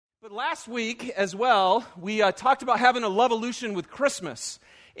But last week as well, we talked about having a Lovolution with Christmas.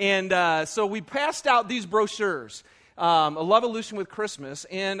 And so we passed out these brochures, a Lovolution with Christmas.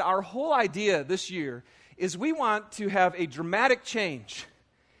 And our whole idea this year is we want to have a dramatic change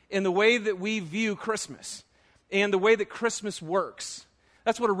in the way that we view Christmas and the way that Christmas works.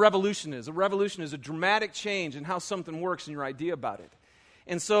 That's what a revolution is. A revolution is a dramatic change in how something works and your idea about it.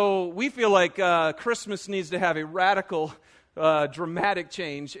 And so we feel like Christmas needs to have a radical dramatic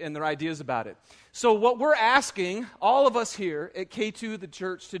change in their ideas about it. So what we're asking all of us here at K2 the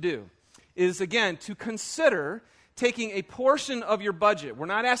church to do is, again, to consider taking a portion of your budget. We're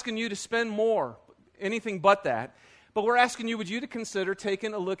not asking you to spend more, anything but that, but we're asking you, would you to consider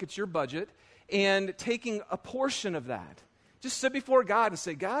taking a look at your budget and taking a portion of that. Just sit before God and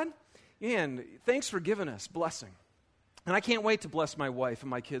say, God, man, thanks for giving us blessing. And I can't wait to bless my wife and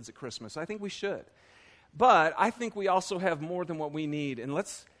my kids at Christmas. I think we should. But I think we also have more than what we need. And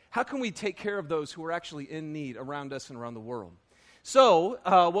how can we take care of those who are actually in need around us and around the world? So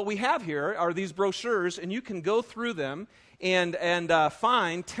what we have here are these brochures, and you can go through them and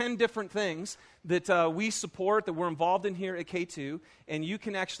find 10 different things that we support, that we're involved in here at K2, and you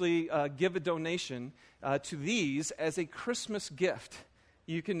can actually give a donation to these as a Christmas gift.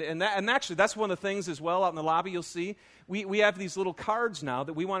 You can, and actually, that's one of the things as well out in the lobby you'll see. We have these little cards now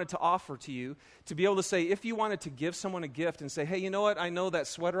that we wanted to offer to you to be able to say, if you wanted to give someone a gift and say, hey, you know what, I know that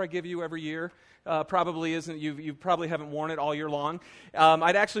sweater I give you every year probably isn't, you probably haven't worn it all year long.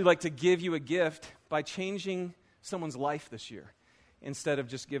 I'd actually like to give you a gift by changing someone's life this year instead of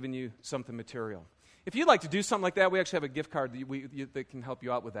just giving you something material. If you'd like to do something like that, we actually have a gift card that can help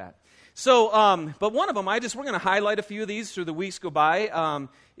you out with that. So, but one of them, we're going to highlight a few of these through the weeks go by.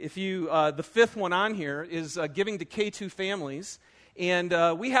 The fifth one on here is giving to K2 families.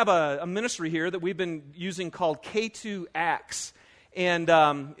 And we have a ministry here that we've been using called K2 Acts. And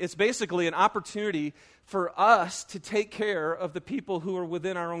it's basically an opportunity for us to take care of the people who are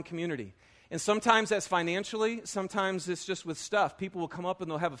within our own community. And sometimes that's financially, sometimes it's just with stuff. People will come up and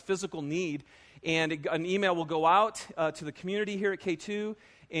they'll have a physical need, and an email will go out to the community here at K2,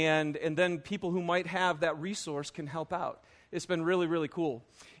 and then people who might have that resource can help out. It's been really, really cool.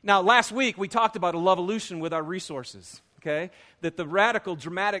 Now, last week we talked about a Lovolution with our resources, okay? That the radical,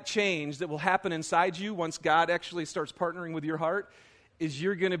 dramatic change that will happen inside you once God actually starts partnering with your heart is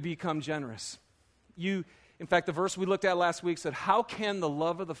you're going to become generous. In fact, the verse we looked at last week said, how can the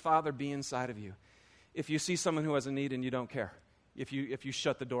love of the Father be inside of you if you see someone who has a need and you don't care, if you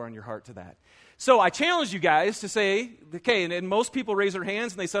shut the door on your heart to that? So I challenge you guys to say, okay, and most people raise their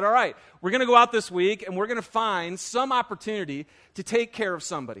hands and they said, all right, we're going to go out this week and we're going to find some opportunity to take care of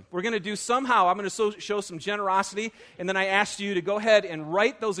somebody. We're going to do somehow, I'm going to show some generosity, and then I asked you to go ahead and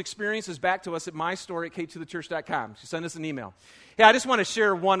write those experiences back to us at mystory@k2thechurch.com. So send us an email. Hey, I just want to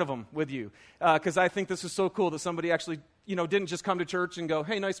share one of them with you because I think this is so cool that somebody actually didn't just come to church and go,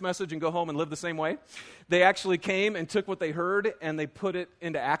 hey, nice message, and go home and live the same way. They actually came and took what they heard and they put it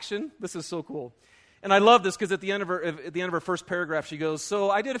into action. This is so cool. And I love this because at the end of her first paragraph, she goes, so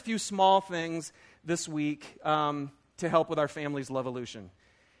I did a few small things this week to help with our family's Lovolution.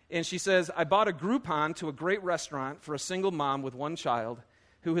 And she says, I bought a Groupon to a great restaurant for a single mom with one child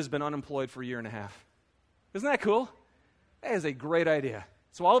who has been unemployed for a year and a half. Isn't that cool? That is a great idea.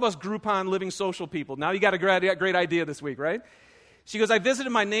 So all of us Groupon living social people, now you got a great idea this week, right? She goes, I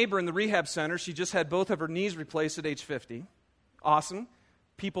visited my neighbor in the rehab center. She just had both of her knees replaced at age 50. Awesome.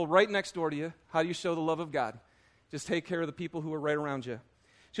 People right next door to you. How do you show the love of God? Just take care of the people who are right around you.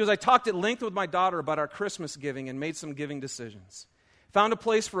 She goes, I talked at length with my daughter about our Christmas giving and made some giving decisions. Found a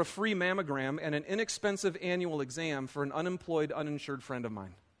place for a free mammogram and an inexpensive annual exam for an unemployed, uninsured friend of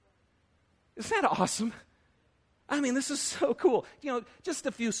mine. Isn't that awesome? I mean, this is so cool. Just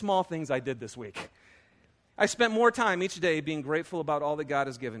a few small things I did this week. I spent more time each day being grateful about all that God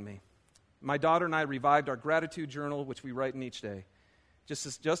has given me. My daughter and I revived our gratitude journal, which we write in each day.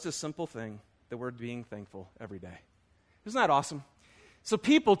 Just a simple thing that we're being thankful every day. Isn't that awesome? So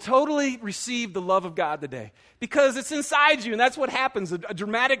people totally receive the love of God today because it's inside you, and that's what happens. A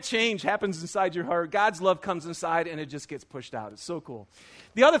dramatic change happens inside your heart. God's love comes inside, and it just gets pushed out. It's so cool.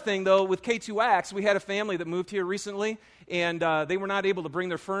 The other thing, though, with K2 Acts, we had a family that moved here recently, and they were not able to bring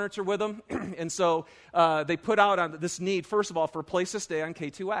their furniture with them, and so they put out on this need, first of all, for a place to stay on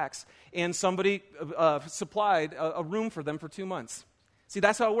K2 Acts, and somebody supplied a room for them for 2 months. See,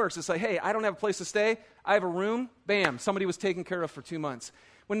 that's how it works. It's like, hey, I don't have a place to stay. I have a room. Bam, somebody was taken care of for 2 months.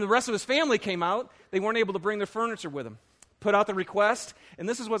 When the rest of his family came out, they weren't able to bring their furniture with them. Put out the request, and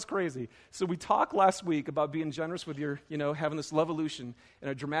this is what's crazy. So we talked last week about being generous with your, having this Lovolution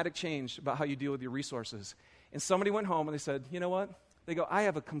and a dramatic change about how you deal with your resources. And somebody went home and they said, you know what? They go, I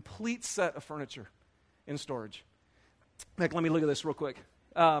have a complete set of furniture in storage. Heck, let me look at this real quick.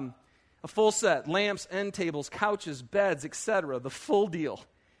 A full set, lamps, end tables, couches, beds, etc., the full deal.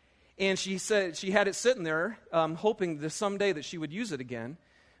 And she said she had it sitting there, hoping that someday that she would use it again.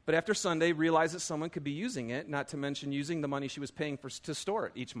 But after Sunday, realized that someone could be using it, not to mention using the money she was paying to store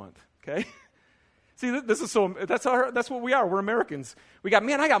it each month. Okay? See, this is that's what we are. We're Americans. I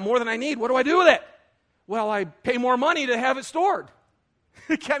got more than I need. What do I do with it? Well, I pay more money to have it stored.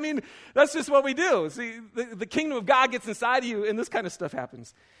 I mean, that's just what we do. See, the kingdom of God gets inside of you, and this kind of stuff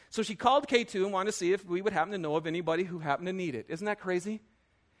happens. So she called K2 and wanted to see if we would happen to know of anybody who happened to need it. Isn't that crazy?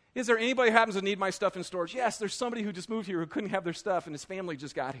 Is there anybody who happens to need my stuff in storage? Yes, there's somebody who just moved here who couldn't have their stuff, and his family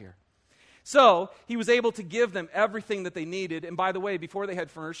just got here. So he was able to give them everything that they needed. And by the way, before they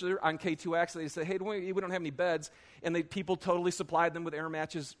had furniture on K2X, they said, hey, we don't have any beds. And people totally supplied them with air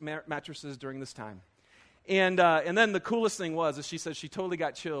mattresses during this time. And then the coolest thing was, as she said, she totally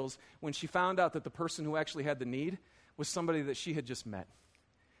got chills when she found out that the person who actually had the need was somebody that she had just met.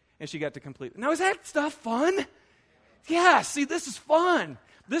 And she got to complete it. Now, is that stuff fun? Yeah, see, this is fun.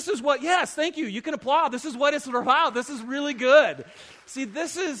 This is what, yes, thank you. You can applaud. This is what it's about. This is really good. See,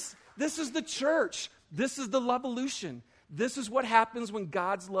 this is the church. This is the Loveolution. This is what happens when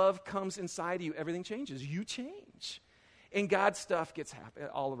God's love comes inside of you. Everything changes. You change. And God's stuff gets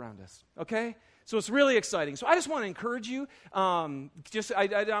all around us. Okay? So it's really exciting. So I just want to encourage you.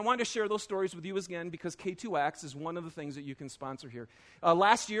 I wanted to share those stories with you again because K2X is one of the things that you can sponsor here.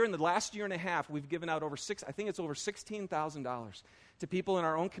 Last year, in the last year and a half, we've given out over $16,000 to people in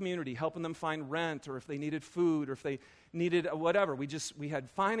our own community, helping them find rent, or if they needed food, or if they needed whatever. We had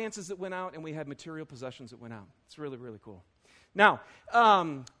finances that went out, and we had material possessions that went out. It's really, really cool. Now,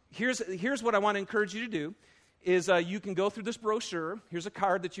 here's what I want to encourage you to do. Is you can go through this brochure. Here's a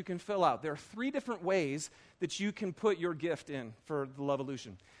card that you can fill out. There are 3 different ways that you can put your gift in for the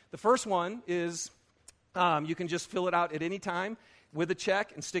Loveolution. The first one is you can just fill it out at any time with a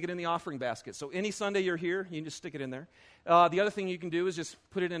check and stick it in the offering basket. So any Sunday you're here, you can just stick it in there. The other thing you can do is just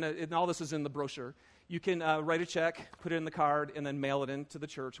put it in and all this is in the brochure. You can write a check, put it in the card, and then mail it in to the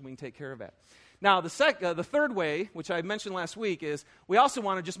church, and we can take care of that. Now, the third way, which I mentioned last week, is we also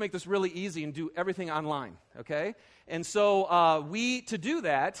want to just make this really easy and do everything online, okay? And so to do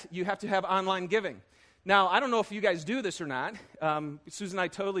that, you have to have online giving. Now, I don't know if you guys do this or not. Susan and I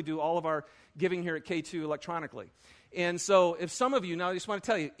totally do all of our giving here at K2 electronically. And so if some of you, now I just want to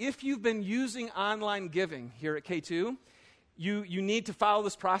tell you, if you've been using online giving here at K2, you need to follow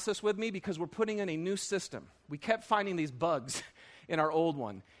this process with me because we're putting in a new system. We kept finding these bugs in our old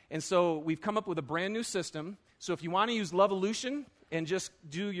one. And so we've come up with a brand new system. So if you want to use Loveolution and just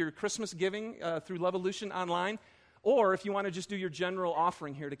do your Christmas giving through Loveolution online, or if you want to just do your general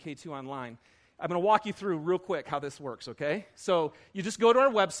offering here to K2 online, I'm going to walk you through real quick how this works, okay? So you just go to our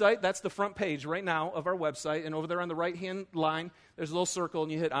website. That's the front page right now of our website. And over there on the right-hand line, there's a little circle,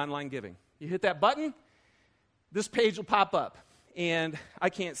 and you hit online giving. You hit that button, this page will pop up. And I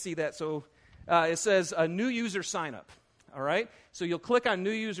can't see that, so it says a new user sign up. All right? So you'll click on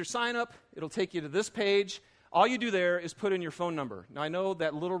New User Sign Up. It'll take you to this page. All you do there is put in your phone number. Now, I know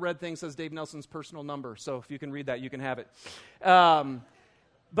that little red thing says Dave Nelson's personal number, so if you can read that, you can have it.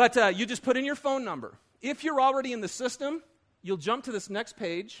 But you just put in your phone number. If you're already in the system, you'll jump to this next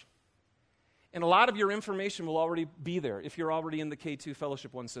page, and a lot of your information will already be there if you're already in the K2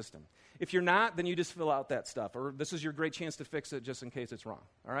 Fellowship One system. If you're not, then you just fill out that stuff, or this is your great chance to fix it just in case it's wrong.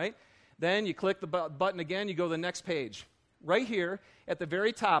 All right? Then you click the button again, you go to the next page. Right here, at the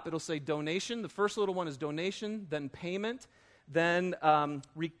very top, it'll say donation. The first little one is donation, then payment, then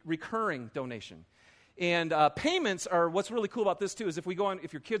recurring donation. And payments are, what's really cool about this too, is if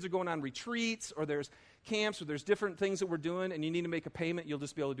your kids are going on retreats, or there's camps, or there's different things that we're doing, and you need to make a payment, you'll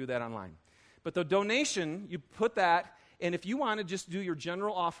just be able to do that online. But the donation, you put that, and if you want to just do your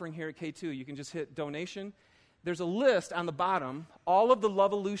general offering here at K2, you can just hit donation. There's a list on the bottom. All of the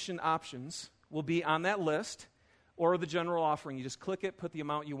Loveolution options will be on that list. Or the general offering. You just click it, put the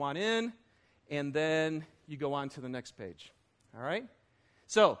amount you want in, and then you go on to the next page. All right?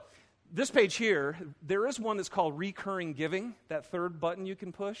 So, this page here, there is one that's called recurring giving, that third button you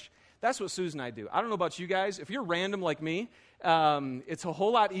can push. That's what Susan and I do. I don't know about you guys. If you're random like me, it's a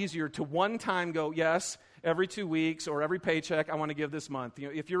whole lot easier to one time go, yes, every 2 weeks or every paycheck, I want to give this month. You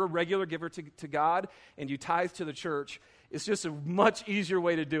know, if you're a regular giver to God and you tithe to the church, it's just a much easier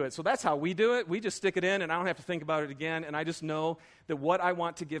way to do it. So that's how we do it. We just stick it in, and I don't have to think about it again, and I just know that what I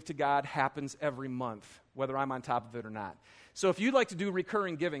want to give to God happens every month, whether I'm on top of it or not. So if you'd like to do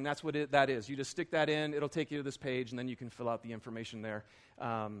recurring giving, that's what that is. You just stick that in. It'll take you to this page, and then you can fill out the information there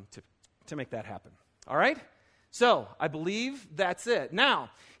to make that happen. All right? So I believe that's it. Now,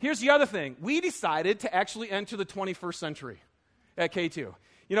 here's the other thing. We decided to actually enter the 21st century at K2.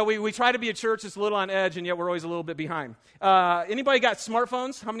 You know, we try to be a church that's a little on edge, and yet we're always a little bit behind. Anybody got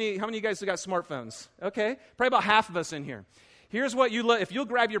smartphones? How many of you guys have got smartphones? Okay, probably about half of us in here. Here's what if you'll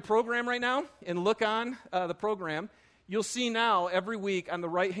grab your program right now and look on the program, you'll see now every week on the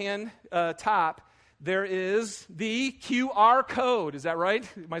right-hand top, there is the QR code. Is that right?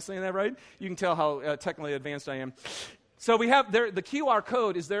 Am I saying that right? You can tell how technically advanced I am. So we have there, the QR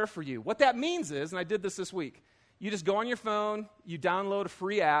code is there for you. What that means is, and I did this week, you just go on your phone, you download a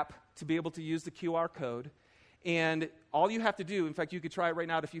free app to be able to use the QR code, and all you have to do, in fact, you could try it right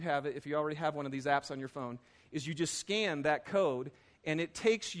now if you have it, if you already have one of these apps on your phone, is you just scan that code, and it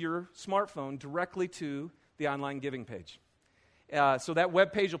takes your smartphone directly to the online giving page. So that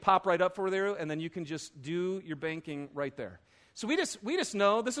web page will pop right up for you, and then you can just do your banking right there. So we just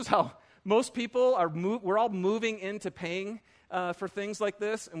know this is how most people are. We're all moving into paying for things like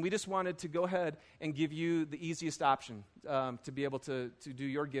this, and we just wanted to go ahead and give you the easiest option to be able to do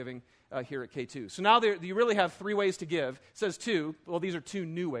your giving here at K2. So now you really have 3 ways to give. It says 2. Well, these are 2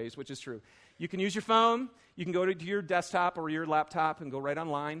 new ways, which is true. You can use your phone, you can go to your desktop or your laptop and go right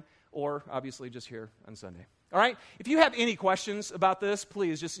online, or obviously just here on Sunday. All right? If you have any questions about this,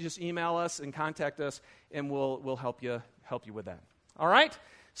 please just email us and contact us, and we'll help you with that. All right?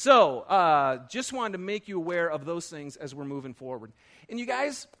 So, just wanted to make you aware of those things as we're moving forward. And you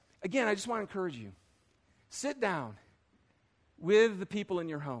guys, again, I just want to encourage you. Sit down with the people in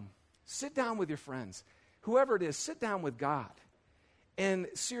your home. Sit down with your friends. Whoever it is, sit down with God. And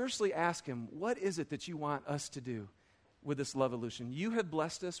seriously ask Him, what is it that you want us to do with this Lovolution? You have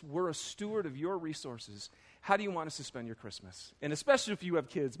blessed us. We're a steward of your resources. How do you want us to spend your Christmas? And especially if you have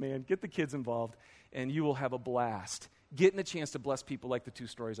kids, man, get the kids involved, and you will have a blast getting a chance to bless people like the 2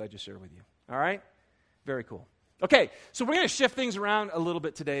 stories I just shared with you. All right? Very cool. Okay, so we're going to shift things around a little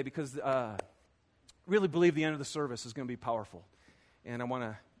bit today because I really believe the end of the service is going to be powerful. And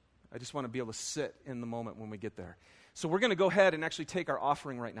I just want to be able to sit in the moment when we get there. So we're going to go ahead and actually take our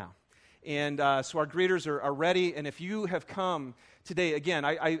offering right now. And so our greeters are ready. And if you have come today, again,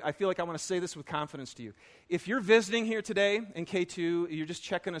 I feel like I want to say this with confidence to you. If you're visiting here today in K2, you're just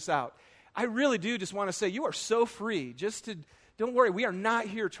checking us out, I really do just want to say you are so free. Don't worry, we are not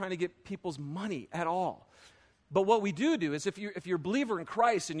here trying to get people's money at all. But what we do is if you're a believer in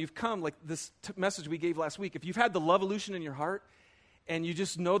Christ and you've come, like this message we gave last week, if you've had the Lovolution in your heart and you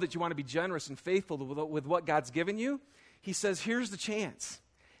just know that you want to be generous and faithful with what God's given you, He says, here's the chance.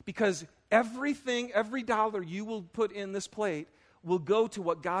 Because every dollar you will put in this plate will go to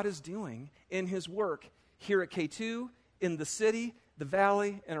what God is doing in His work here at K2, in the city, the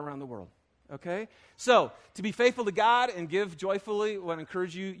valley, and around the world. Okay? So, to be faithful to God and give joyfully, I want to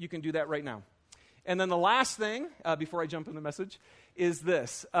encourage you, you can do that right now. And then the last thing, before I jump in the message, is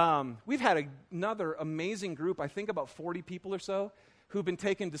this. We've had another amazing group, I think about 40 people or so, who've been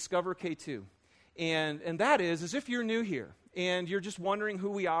taking Discover K2. And that is if you're new here and you're just wondering who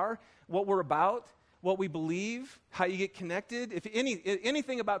we are, what we're about, what we believe, how you get connected, if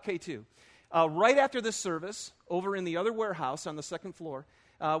anything about K2, right after this service, over in the other warehouse on the 2nd floor,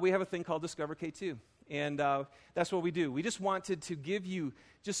 we have a thing called Discover K2. And that's what we do. We just wanted to give you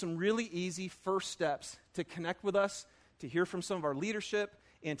just some really easy first steps to connect with us, to hear from some of our leadership,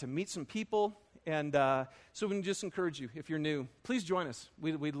 and to meet some people. And so we can just encourage you, if you're new, please join us.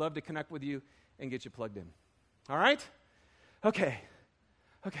 We'd love to connect with you and get you plugged in. All right? Okay,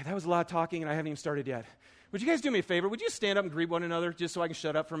 that was a lot of talking, and I haven't even started yet. Would you guys do me a favor? Would you stand up and greet one another just so I can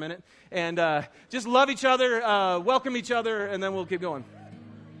shut up for a minute? And just love each other, welcome each other, and then we'll keep going.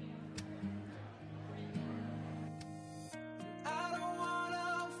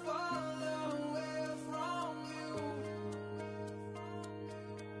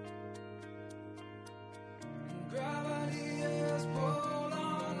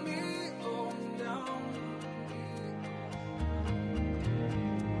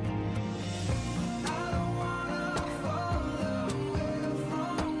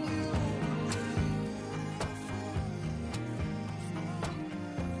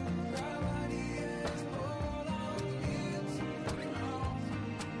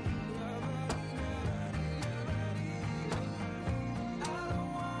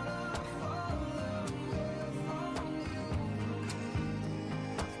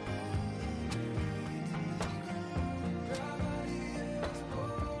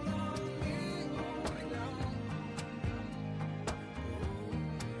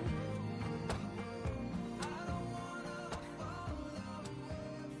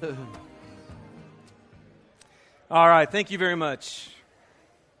 All right, thank you very much.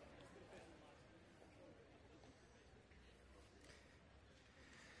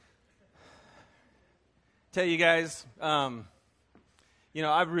 Tell you guys, I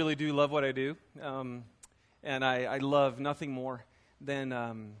really do love what I do, and I love nothing more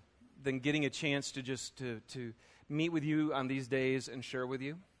than getting a chance to just to meet with you on these days and share with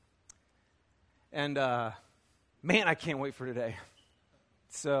you. And man, I can't wait for today.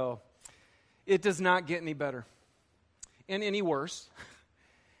 So it does not get any better and any worse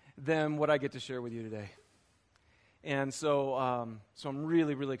than what I get to share with you today. And so I'm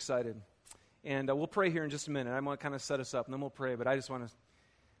really, really excited. And we'll pray here in just a minute. I'm going to kind of set us up, and then we'll pray. But I just want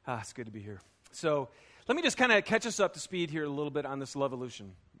to, it's good to be here. So let me just kind of catch us up to speed here a little bit on this Levolution,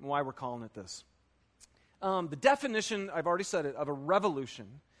 and why we're calling it this. The definition, I've already said it, of a revolution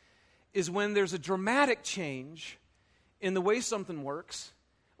is when there's a dramatic change in the way something works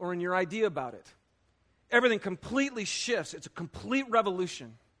or in your idea about it. Everything completely shifts. It's a complete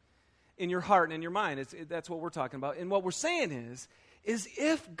revolution in your heart and in your mind. That's what we're talking about. And what we're saying is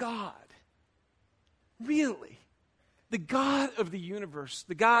if God, really, the God of the universe,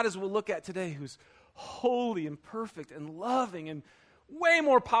 the God as we'll look at today, who's holy and perfect and loving and way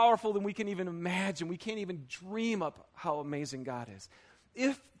more powerful than we can even imagine. We can't even dream up how amazing God is.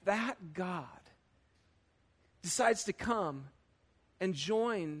 If that God decides to come and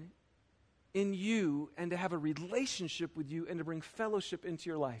join in you and to have a relationship with you and to bring fellowship into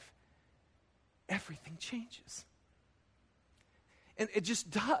your life, everything changes. And it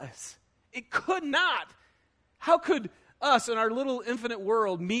just does. It could not. How could us in our little infinite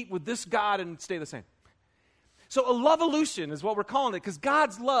world meet with this God and stay the same? So a Levolution is what we're calling it, because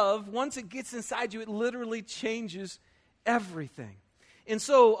God's love, once it gets inside you, it literally changes everything. And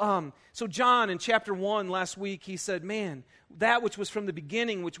so John in chapter 1 last week, he said, man, that which was from the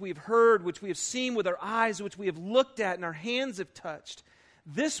beginning, which we have heard, which we have seen with our eyes, which we have looked at and our hands have touched,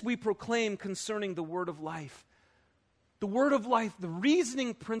 this we proclaim concerning the word of life. The word of life, the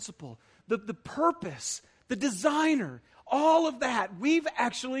reasoning principle, the purpose, the designer, all of that, we've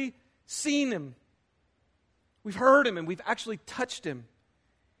actually seen him. We've heard him and we've actually touched him.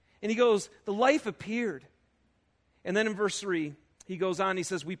 And he goes, the life appeared. And then in verse 3, he goes on, he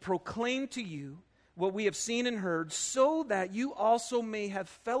says, we proclaim to you what we have seen and heard so that you also may have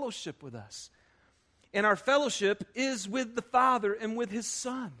fellowship with us. And our fellowship is with the Father and with his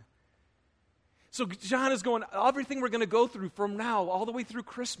Son. So John is going, everything we're going to go through from now all the way through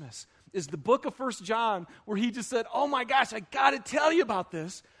Christmas is the book of 1 John, where he just said, oh my gosh, I got to tell you about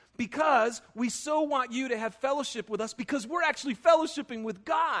this because we so want you to have fellowship with us because we're actually fellowshipping with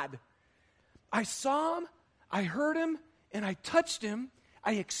God. I saw him, I heard him, and I touched him,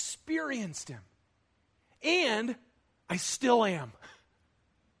 I experienced him, and I still am.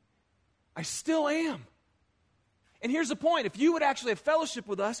 I still am. And here's the point. If you would actually have fellowship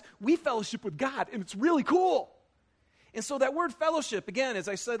with us, we fellowship with God, and it's really cool. And so that word fellowship, again, as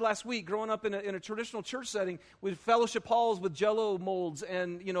I said last week, growing up in a traditional church setting with fellowship halls with Jell-O molds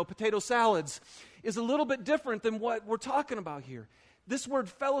and, potato salads, is a little bit different than what we're talking about here. This word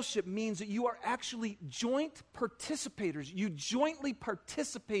fellowship means that you are actually joint participators. You jointly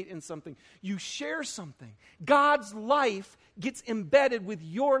participate in something. You share something. God's life gets embedded with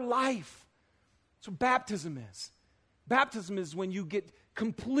your life. That's what baptism is. Baptism is when you get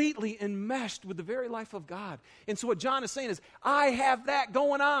completely enmeshed with the very life of God. And so what John is saying is, I have that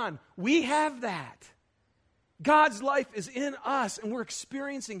going on. We have that. God's life is in us, and we're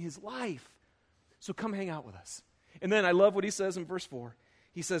experiencing his life. So come hang out with us. And then I love what he says in verse 4.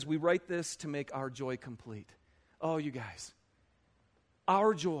 He says, we write this to make our joy complete. Oh, you guys,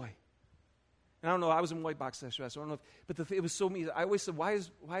 our joy. And I don't know, I was in White Box yesterday, so I don't know but it was so me. I always said, why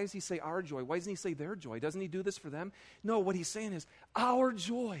does he say our joy? Why doesn't he say their joy? Doesn't he do this for them? No, what he's saying is our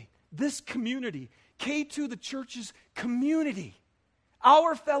joy, this community, K2, the church's community,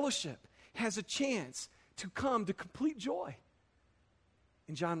 our fellowship has a chance to come to complete joy.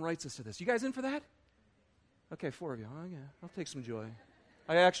 And John writes us to this. You guys in for that? Okay, 4 of you. Oh, yeah, I'll take some joy.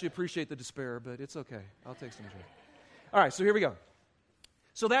 I actually appreciate the despair, but it's okay. I'll take some joy. All right, so here we go.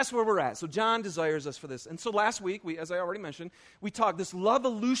 So that's where we're at. So John desires us for this. And so last week, as I already mentioned, we talked this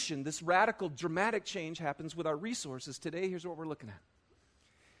Levolution, this radical, dramatic change happens with our resources. Today, here's what we're looking at.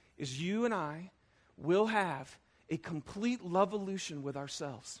 Is you and I will have a complete Levolution with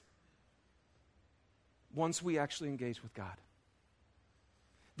ourselves once we actually engage with God.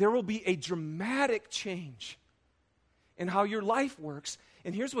 There will be a dramatic change in how your life works.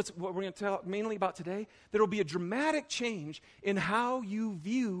 And here's what we're going to talk mainly about today. There will be a dramatic change in how you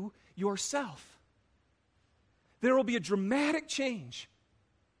view yourself. There will be a dramatic change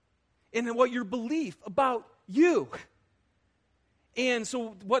in what your belief about you. And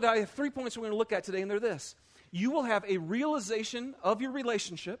so I have 3 points we're going to look at today, and they're this. You will have a realization of your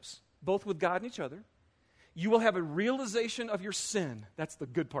relationships, both with God and each other. You will have a realization of your sin. That's the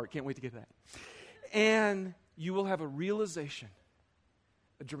good part. Can't wait to get to that. And you will have a realization,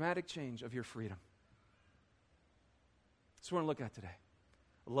 a dramatic change of your freedom. That's what we're going to look at today.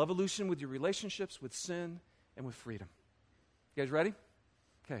 A Lovolution with your relationships, with sin, and with freedom. You guys ready?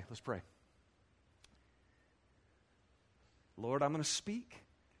 Okay, let's pray. Lord, I'm going to speak.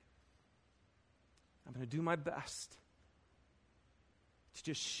 I'm going to do my best to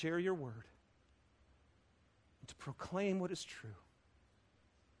just share your word and to proclaim what is true.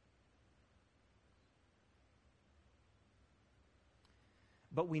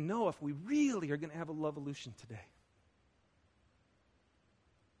 But we know if we really are going to have a Lovolution today,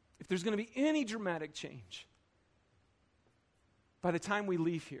 if there's going to be any dramatic change by the time we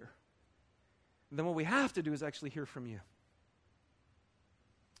leave here, then what we have to do is actually hear from you.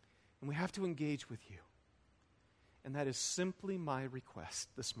 And we have to engage with you. And that is simply my request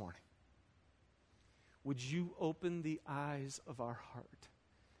this morning. Would you open the eyes of our heart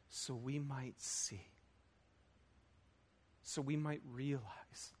so we might see, so we might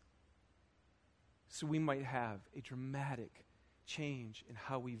realize, so we might have a dramatic change in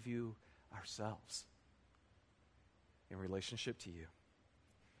how we view ourselves in relationship to you.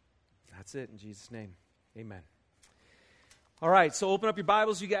 That's it in Jesus' name. Amen. All right, so open up your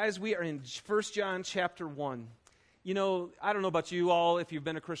Bibles, you guys. We are in 1 John chapter 1. You know, I don't know about you all if you've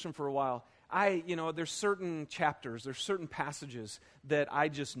been a Christian for a while. There's certain chapters, there's certain passages that I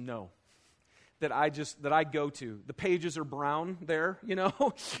just know, that I go to. The pages are brown there,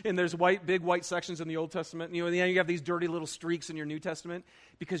 and there's big white sections in the Old Testament. And then you have these dirty little streaks in your New Testament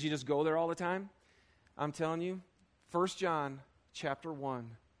because you just go there all the time. I'm telling you, 1 John chapter 1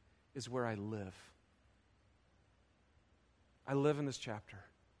 is where I live. I live in this chapter.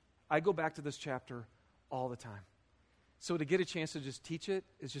 I go back to this chapter all the time. So to get a chance to just teach it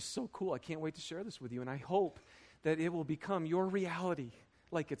is just so cool. I can't wait to share this with you, and I hope that it will become your reality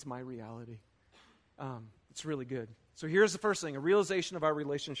like it's my reality. It's really good. So here's the first thing, a realization of our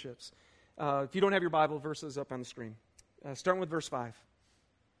relationships. If you don't have your Bible, verses up on the screen. Starting with verse 5.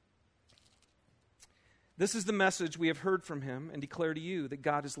 This is the message we have heard from him and declare to you, that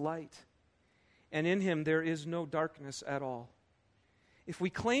God is light, and in him there is no darkness at all. If we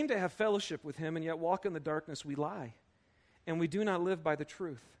claim to have fellowship with him and yet walk in the darkness, we lie, and we do not live by the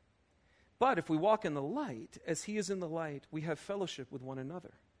truth. But if we walk in the light, as he is in the light, we have fellowship with one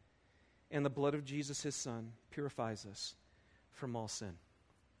another. And the blood of Jesus, his Son, purifies us from all sin.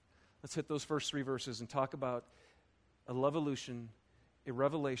 Let's hit those first 3 verses and talk about a Lovolution, a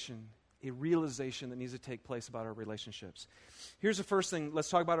revelation, a realization that needs to take place about our relationships. Here's the first thing. Let's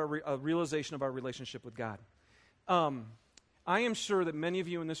talk about a realization of our relationship with God. I am sure that many of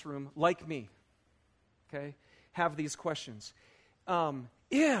you in this room, like me, okay, have these questions.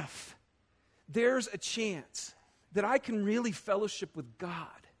 If there's a chance that I can really fellowship with God,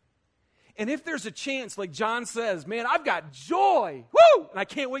 and if there's a chance, like John says, man, I've got joy, woo, and I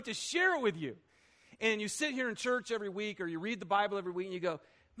can't wait to share it with you. And you sit here in church every week, or you read the Bible every week, and you go,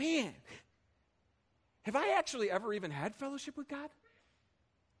 man, have I actually ever even had fellowship with God?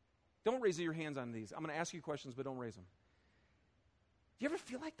 Don't raise your hands on these. I'm going to ask you questions, but don't raise them. Do you ever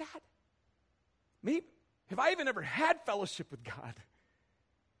feel like that? Me? Have I even ever had fellowship with God?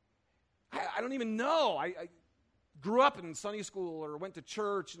 I don't even know. I grew up in Sunday school or went to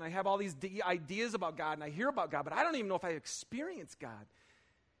church, and I have all these ideas about God, and I hear about God, but I don't even know if I experienced God.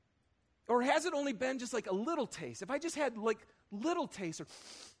 Or has it only been just like a little taste? If I just had like little taste, or,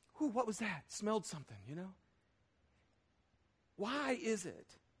 ooh, what was that? Smelled something, Why is it,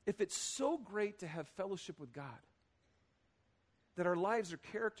 if it's so great to have fellowship with God, that our lives are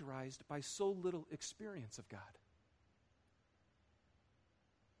characterized by so little experience of God?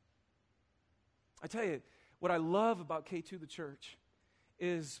 I tell you, what I love about K2 the church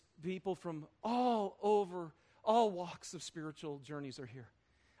is people from all over, all walks of spiritual journeys are here.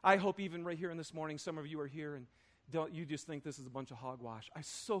 I hope even right here in this morning, some of you are here and you just think this is a bunch of hogwash. I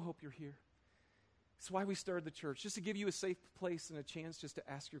so hope you're here. It's why we started the church, just to give you a safe place and a chance just to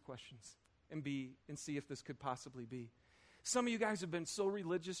ask your questions and see if this could possibly be. Some of you guys have been so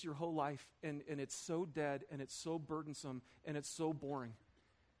religious your whole life, and it's so dead, and it's so burdensome, and it's so boring.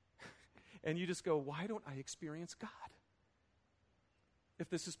 And you just go, why don't I experience God?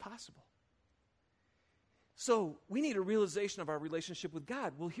 If this is possible. So we need a realization of our relationship with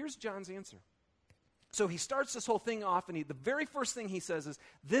God. Well, here's John's answer. So he starts this whole thing off, and the very first thing he says is,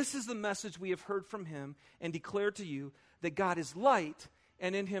 this is the message we have heard from him and declare to you, that God is light,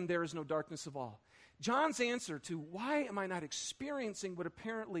 and in him there is no darkness of all. John's answer to why am I not experiencing what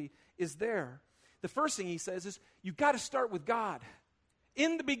apparently is there, the first thing he says is, you've got to start with God.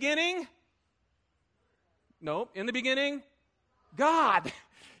 In the beginning, No, in the beginning, God.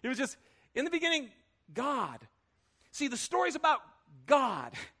 It was just, in the beginning, God. See, the story's about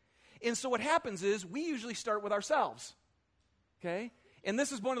God. And so what happens is we usually start with ourselves. Okay? And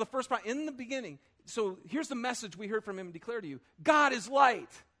this is one of the first parts, in the beginning. So here's the message we heard from him declare to you. God is light.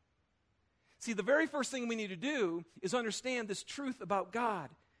 See, the very first thing we need to do is understand this truth about God.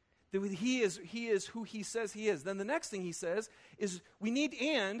 That he is who he says he is. Then the next thing he says is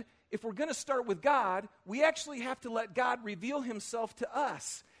if we're going to start with God, we actually have to let God reveal himself to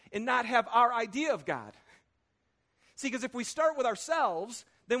us and not have our idea of God. See, because if we start with ourselves,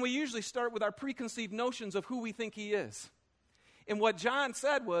 then we usually start with our preconceived notions of who we think he is. And what John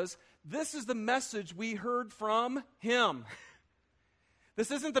said was, this is the message we heard from him.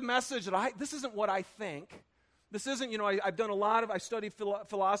 This isn't the message this isn't what I think. This isn't, I've done I studied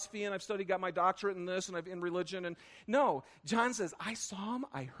philosophy and got my doctorate in this and in religion. And no, John says, I saw him,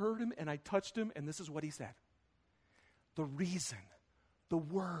 I heard him, and I touched him, and this is what he said. The reason, the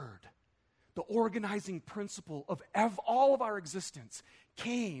word, the organizing principle of all of our existence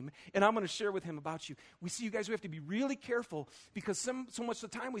came, and I'm going to share with him about you. We have to be really careful because so much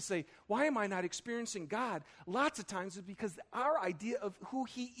of the time we say, why am I not experiencing God? Lots of times it's because our idea of who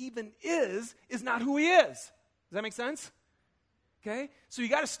he even is not who he is. Does that make sense? Okay? So you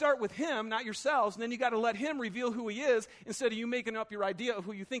got to start with him, not yourselves, and then you got to let him reveal who he is instead of you making up your idea of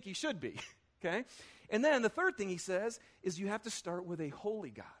who you think he should be. Okay? And then the third thing he says is you have to start with a holy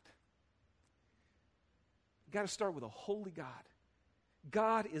God. You got to start with a holy God.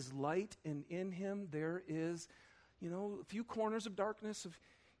 God is light, and in him there is, a few corners of darkness.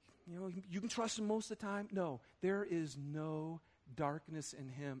 You can trust him most of the time. No, there is no darkness in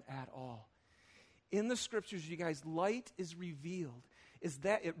him at all. In the scriptures, you guys, light is revealed, is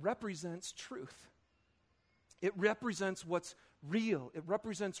that it represents truth. It represents what's real. It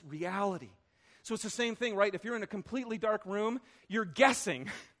represents reality. So it's the same thing, right? If you're in a completely dark room, you're guessing,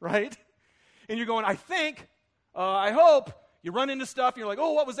 right? And you're going, I think, I hope. You run into stuff, and you're like,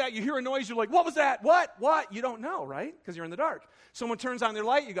 oh, what was that? You hear a noise, you're like, what was that? What? You don't know, right? Because you're in the dark. Someone turns on their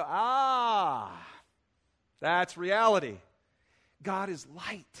light, you go, that's reality. God is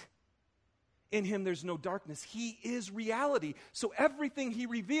light. In him there's no darkness. He is reality. So everything he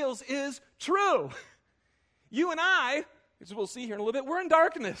reveals is true. You and I, as we'll see here in a little bit, we're in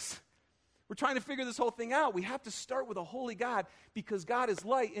darkness. We're trying to figure this whole thing out. We have to start with a holy God because God is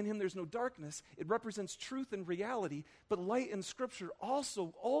light. In him there's no darkness. It represents truth and reality. But light in Scripture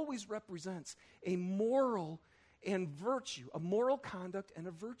also always represents a moral and virtue, a moral conduct and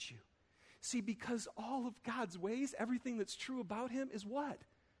a virtue. See, because all of God's ways, everything that's true about him is what?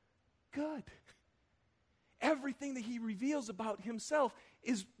 Good. Everything that he reveals about himself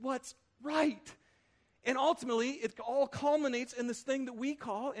is what's right. And ultimately, it all culminates in this thing that we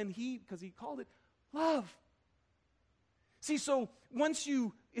call, because he called it, love. See, so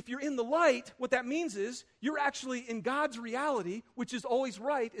if you're in the light, what that means is you're actually in God's reality, which is always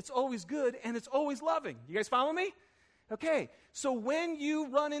right, it's always good, and it's always loving. You guys follow me? Okay, so when you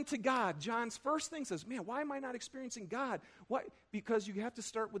run into God, John's first thing says, man, why am I not experiencing God? Why? Because you have to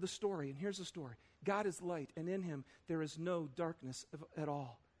start with a story, and here's the story. God is light, and in him there is no darkness at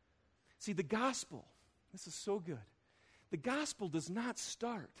all. See, the gospel, this is so good. The gospel does not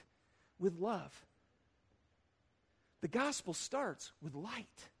start with love. The gospel starts with light.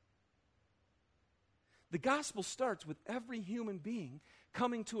 The gospel starts with every human being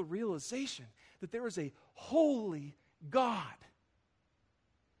coming to a realization that there is a holy God.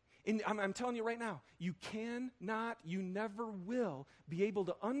 And I'm telling you right now, you never will be able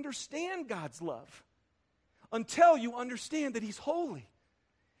to understand God's love until you understand that he's holy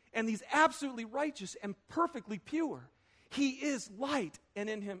and he's absolutely righteous and perfectly pure. He is light, and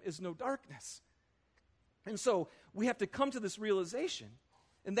in him is no darkness. And so we have to come to this realization,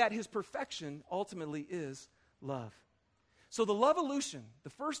 and that his perfection ultimately is love. So the Lovolution, the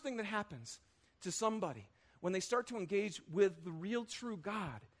first thing that happens to somebody when they start to engage with the real true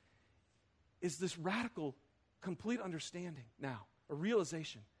God is this radical, complete understanding now, a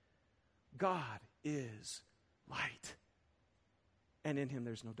realization. God is light, and in him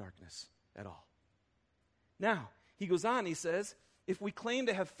there's no darkness at all. Now, he goes on, he says, if we claim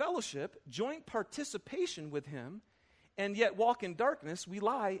to have fellowship, joint participation with him, and yet walk in darkness, we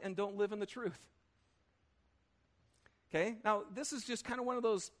lie and don't live in the truth. Okay? Now, this is just kind of one of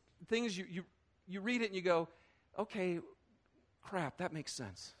those things you read it and you go, okay, crap, that makes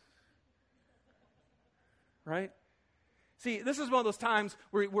sense. Right? See, this is one of those times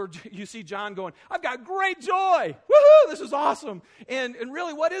where you see John going, I've got great joy. Woohoo, this is awesome. And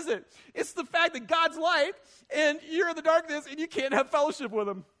really, what is it? It's the fact that God's light and you're in the darkness and you can't have fellowship with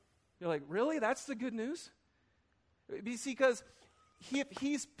him. You're like, really? That's the good news? You see, because if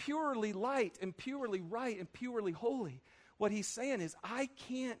he's purely light and purely right and purely holy, what he's saying is, I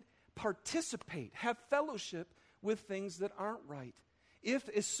can't participate, have fellowship with things that aren't right. If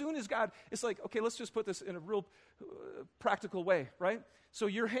as soon as God, it's like, okay, let's just put this in a real practical way, right? So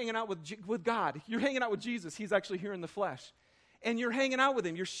you're hanging out with God. You're hanging out with Jesus. He's actually here in the flesh. And you're hanging out with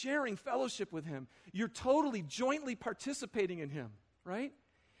him. You're sharing fellowship with him. You're totally jointly participating in him, right?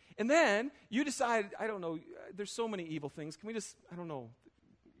 And then you decide, I don't know, there's so many evil things. Can we just, I don't know,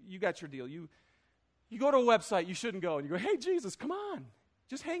 you got your deal. You go to a website you shouldn't go, and you go, hey, Jesus, come on.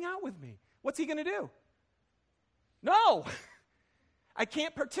 Just hang out with me. What's he going to do? No. I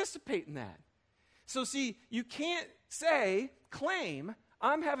can't participate in that. So see, you can't claim,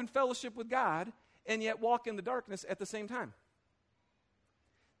 I'm having fellowship with God, and yet walk in the darkness at the same time.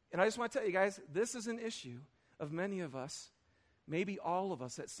 And I just want to tell you guys, this is an issue of many of us, maybe all of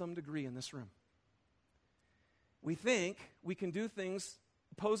us at some degree in this room. We think we can do things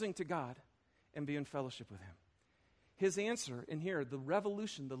opposing to God and be in fellowship with him. His answer in here, the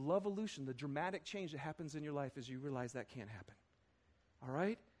revolution, the love-olution, the dramatic change that happens in your life is you realize that can't happen. All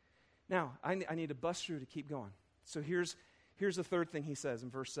right? Now, I need to bust through to keep going. So here's the third thing he says in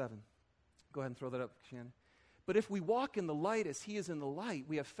verse 7. Go ahead and throw that up, Shannon. But if we walk in the light as he is in the light,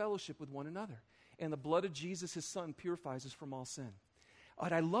 we have fellowship with one another. And the blood of Jesus, his son, purifies us from all sin.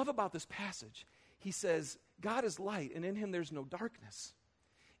 What I love about this passage, he says, God is light, and in him there's no darkness.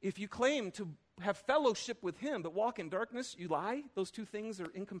 If you claim to have fellowship with him but walk in darkness, you lie. Those two things are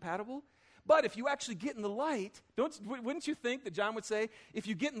incompatible. But if you actually get in the light, wouldn't you think that John would say, if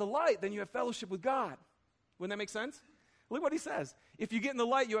you get in the light, then you have fellowship with God? Wouldn't that make sense? Look what he says. If you get in the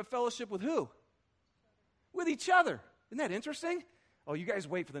light, you have fellowship with who? With each other. Isn't that interesting? Oh, you guys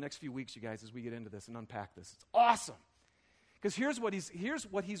wait for the next few weeks, you guys, as we get into this and unpack this. It's awesome. Because here's what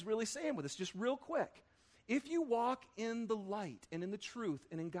he's really saying with this, just real quick. If you walk in the light and in the truth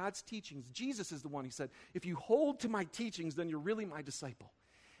and in God's teachings, Jesus is the one who said, if you hold to my teachings, then you're really my disciple.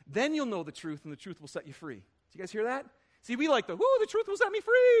 Then you'll know the truth, and the truth will set you free. Do you guys hear that? See, we like the truth will set me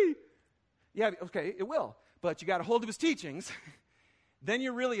free. Yeah, okay, it will. But you got to hold of his teachings. Then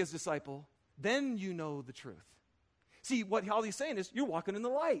you're really his disciple. Then you know the truth. See, what all he's saying is, you're walking in the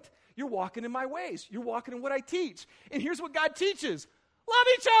light. You're walking in my ways. You're walking in what I teach. And here's what God teaches. Love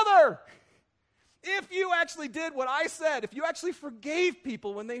each other. If you actually did what I said, if you actually forgave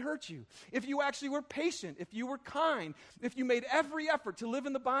people when they hurt you, if you actually were patient, if you were kind, if you made every effort to live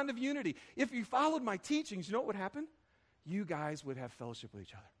in the bond of unity, if you followed my teachings, you know what would happen? You guys would have fellowship with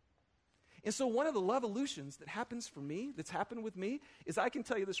each other. And so one of the love-olutions that happens for me, that's happened with me, is I can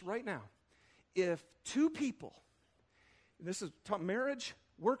tell you this right now. If two people, this is marriage,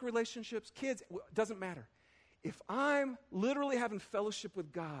 work relationships, kids, doesn't matter. If I'm literally having fellowship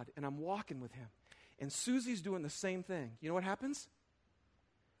with God and I'm walking with him, and Susie's doing the same thing, you know what happens?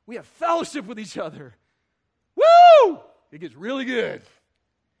 We have fellowship with each other. Woo! It gets really good.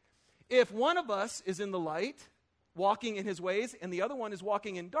 If one of us is in the light, walking in his ways, and the other one is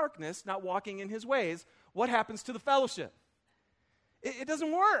walking in darkness, not walking in his ways, what happens to the fellowship? It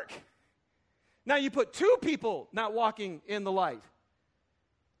doesn't work. Now you put two people not walking in the light.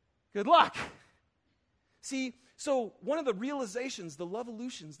 Good luck. See, so one of the realizations, the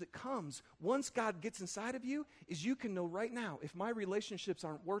love-olutions that comes once God gets inside of you is you can know right now, if my relationships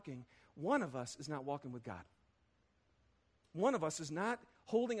aren't working, one of us is not walking with God. One of us is not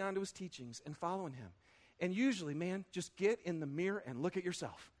holding on to his teachings and following him. And usually, man, just get in the mirror and look at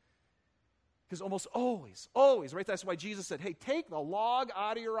yourself. Because almost always, right? That's why Jesus said, hey, take the log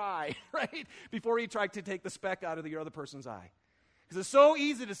out of your eye, right? Before he tried to take the speck out of your other person's eye. Because it's so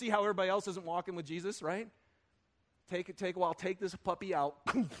easy to see how everybody else isn't walking with Jesus, right? Take a while, take this puppy out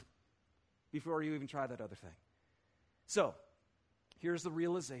before you even try that other thing. So, here's the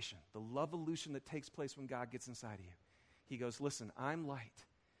realization, the love-olution that takes place when God gets inside of you. He goes, listen, I'm light.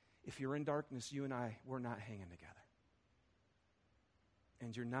 If you're in darkness, you and I, we're not hanging together.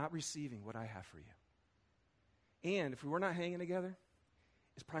 And you're not receiving what I have for you. And if we're not hanging together,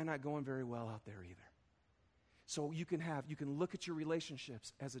 it's probably not going very well out there either. So you can look at your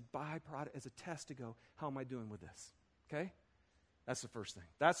relationships as a byproduct, as a test to go, how am I doing with this? Okay? That's the first thing.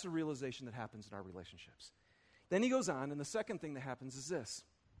 That's the realization that happens in our relationships. Then he goes on, and the second thing that happens is this,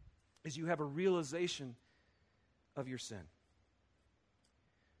 is you have a realization of your sin.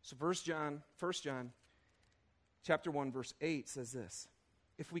 So 1 John chapter 1, verse 8 says this,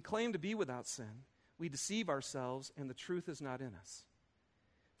 if we claim to be without sin, we deceive ourselves and the truth is not in us.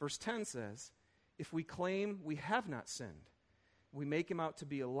 Verse 10 says, if we claim we have not sinned, we make him out to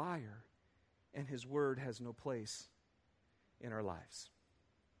be a liar and his word has no place in our lives.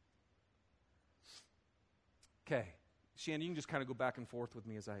 Okay, Shannon, you can just kind of go back and forth with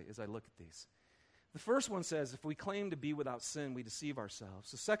me as I look at these. The first one says, if we claim to be without sin, we deceive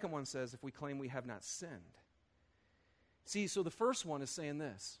ourselves. The second one says, if we claim we have not sinned. See, so the first one is saying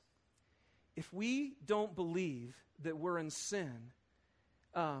this. If we don't believe that we're in sin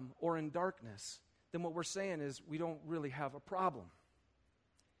or in darkness, then what we're saying is we don't really have a problem.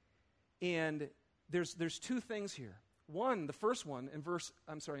 And there's two things here. One, the first one in verse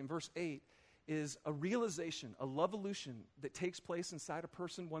 8 is a realization, a lovolution that takes place inside a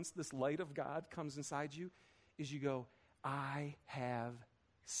person once this light of God comes inside you, is you go, I have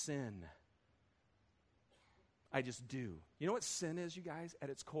sin. I just do. You know what sin is, you guys, at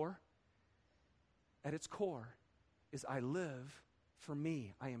its core? At its core is I live for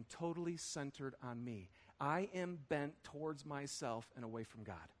me. I am totally centered on me. I am bent towards myself and away from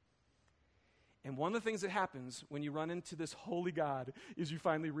God. And one of the things that happens when you run into this holy God is you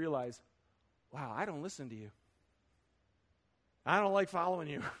finally realize, wow, I don't listen to you. I don't like following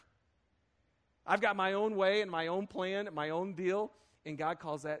you. I've got my own way and my own plan and my own deal, and God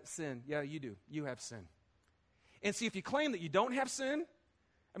calls that sin. Yeah, you do. You have sin. And see, if you claim that you don't have sin,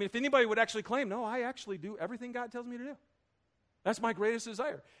 I mean, if anybody would actually claim, no, I actually do everything God tells me to do. That's my greatest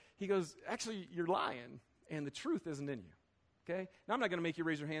desire. He goes, actually, you're lying, and the truth isn't in you. Okay? Now, I'm not going to make you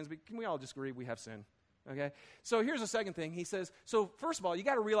raise your hands, but can we all just agree we have sin? Okay? So here's the second thing. He says, so first of all, you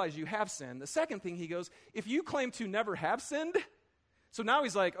got to realize you have sinned. The second thing, he goes, if you claim to never have sinned, so now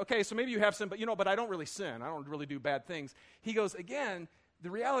he's like, okay, so maybe you have sinned, but I don't really sin. I don't really do bad things. He goes, again, the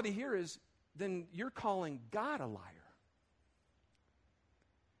reality here is then you're calling God a liar.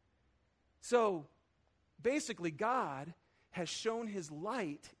 So basically, God has shown his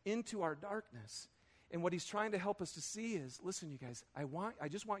light into our darkness. And what he's trying to help us to see is, listen, you guys, I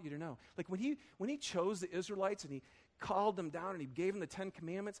just want you to know. Like when he chose the Israelites and he called them down and he gave them the 10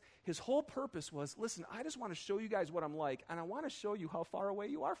 Commandments, his whole purpose was, listen, I just want to show you guys what I'm like, and I want to show you how far away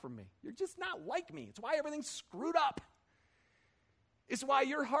you are from me. You're just not like me. It's why everything's screwed up. It's why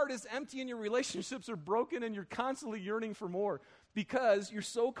your heart is empty and your relationships are broken and you're constantly yearning for more, because you're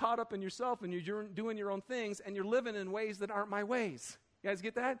so caught up in yourself and you're doing your own things and you're living in ways that aren't my ways. You guys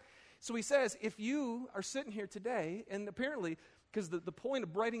get that? So he says, if you are sitting here today, and apparently, because the point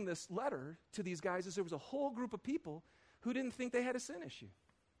of writing this letter to these guys is there was a whole group of people who didn't think they had a sin issue.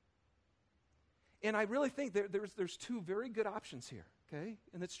 And I really think there's two very good options here, okay?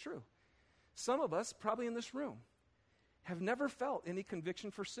 And it's true. Some of us, probably in this room, have never felt any conviction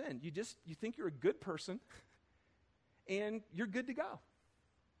for sin. You think you're a good person, and you're good to go.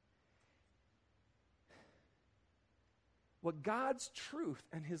 What God's truth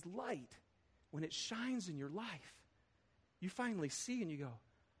and his light, when it shines in your life, you finally see and you go,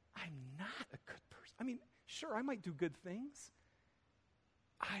 I'm not a good person. I mean, sure, I might do good things.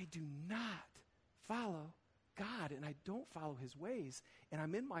 I do not follow God, and I don't follow his ways, and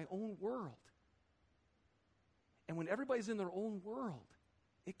I'm in my own world. And when everybody's in their own world,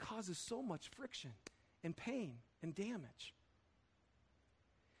 it causes so much friction and pain and damage.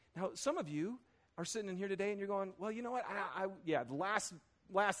 Now, some of you are sitting in here today and you're going, well, you know what? The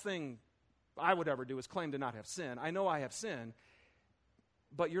last thing I would ever do is claim to not have sin. I know I have sin,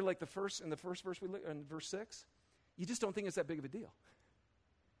 but you're like in the first verse we look in verse 6, you just don't think it's that big of a deal.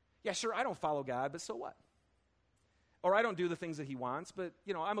 Yeah, sure, I don't follow God, but so what? Or I don't do the things that he wants, but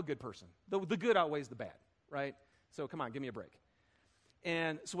I'm a good person. The good outweighs the bad, right? So come on, give me a break.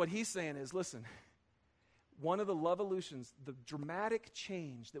 And so what he's saying is, listen, one of the lovolutions, the dramatic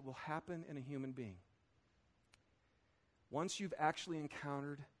change that will happen in a human being, once you've actually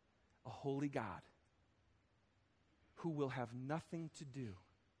encountered a holy God who will have nothing to do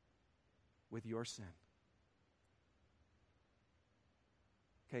with your sin.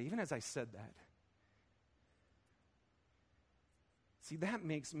 Okay, even as I said that, see, that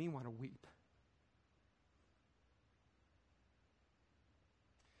makes me want to weep.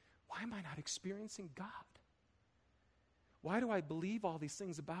 Why am I not experiencing God? Why do I believe all these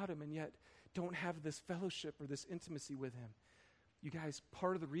things about him and yet don't have this fellowship or this intimacy with him? You guys,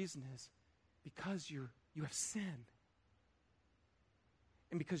 part of the reason is because you have sin.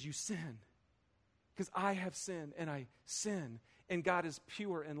 And because you sin. Because I have sin and I sin. And God is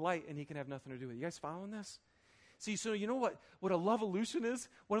pure and light and he can have nothing to do with it. You guys following this? See, so you know what a lovolution is?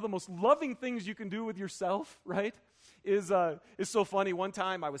 One of the most loving things you can do with yourself, right? Is so funny. One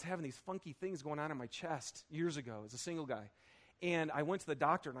time I was having these funky things going on in my chest years ago as a single guy. And I went to the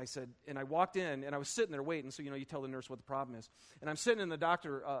doctor and I walked in and I was sitting there waiting. So, you tell the nurse what the problem is. And I'm sitting in the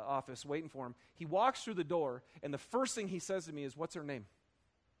doctor office waiting for him. He walks through the door and the first thing he says to me is, "What's her name?"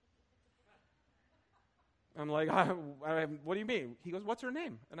 I'm like, what do you mean? He goes, "What's her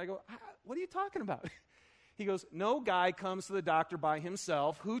name?" And I go, "What are you talking about?" He goes, no guy comes to the doctor by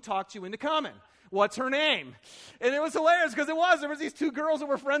himself. Who talked you into coming? What's her name? And it was hilarious because there was these two girls that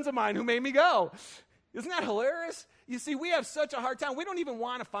were friends of mine who made me go. Isn't that hilarious? You see, we have such a hard time. We don't even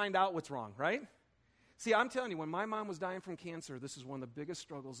want to find out what's wrong, right? See, I'm telling you, when my mom was dying from cancer, this is one of the biggest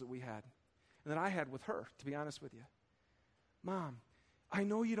struggles that we had and that I had with her, to be honest with you. Mom, I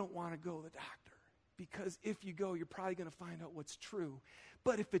know you don't want to go to the doctor because if you go, you're probably going to find out what's true.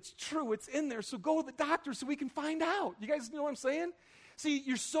 But if it's true, it's in there, so go to the doctor so we can find out. You guys know what I'm saying? See,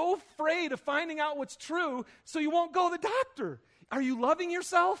 you're so afraid of finding out what's true, so you won't go to the doctor. Are you loving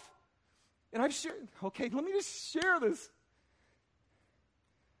yourself? And I've shared, okay, let me just share this.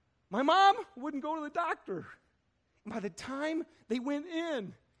 My mom wouldn't go to the doctor. And by the time they went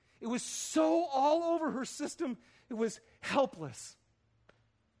in, it was so all over her system, it was helpless.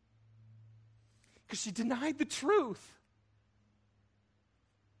 Because she denied the truth.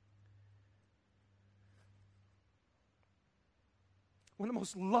 One of the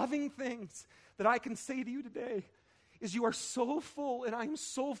most loving things that I can say to you today is you are so full, and I am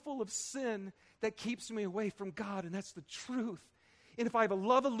so full of sin that keeps me away from God, and that's the truth. And if I have a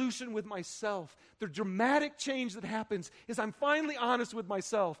love-illusion with myself, the dramatic change that happens is I'm finally honest with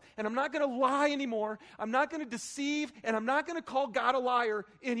myself, and I'm not going to lie anymore, I'm not going to deceive, and I'm not going to call God a liar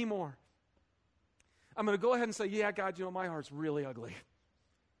anymore. I'm going to go ahead and say, yeah, God, you know, my heart's really ugly.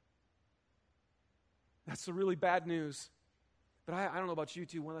 That's the really bad news. But I don't know about you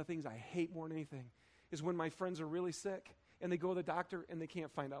two, one of the things I hate more than anything is when my friends are really sick and they go to the doctor and they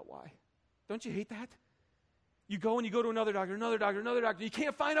can't find out why. Don't you hate that? You go to another doctor, you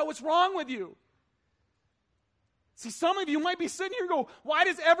can't find out what's wrong with you. See, some of you might be sitting here and go, why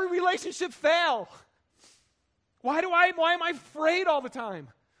does every relationship fail? Why am I afraid all the time?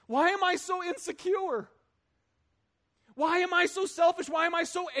 Why am I so insecure? Why am I so selfish? Why am I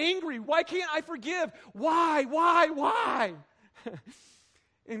so angry? Why can't I forgive? Why?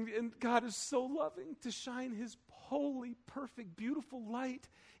 And God is so loving to shine His holy, perfect, beautiful light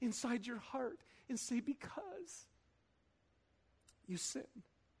inside your heart and say, because you sin.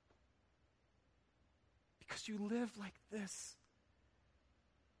 Because you live like this.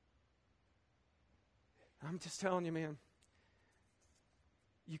 I'm just telling you, man,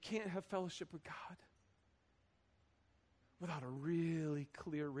 you can't have fellowship with God without a really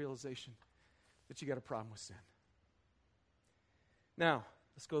clear realization that you got a problem with sin. Now,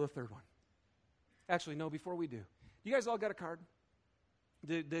 let's go to the third one. Actually, no, before we do. You guys all got a card?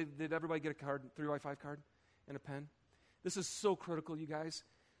 Did everybody get a card, 3x5 card and a pen? This is so critical, you guys.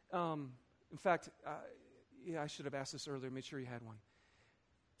 In fact, I should have asked this earlier. Make sure you had one.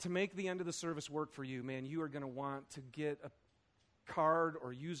 To make the end of the service work for you, man, you are going to want to get a card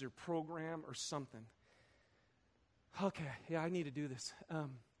or use your program or something. Okay, yeah, I need to do this.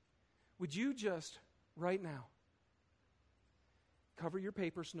 Would you just, right now, cover your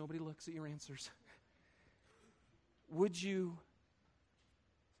paper so nobody looks at your answers? Would you,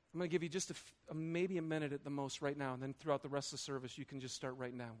 I'm going to give you just maybe a minute at the most right now, and then throughout the rest of the service, you can just start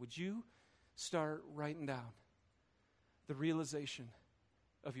writing down. Would you start writing down the realization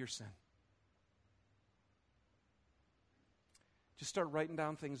of your sin? Just start writing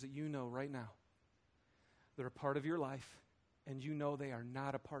down things that you know right now that are part of your life, and you know they are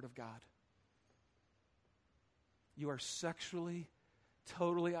not a part of God. You are sexually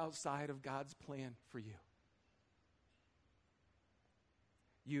totally outside of God's plan for you.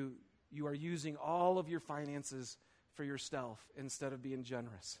 You are using all of your finances for yourself instead of being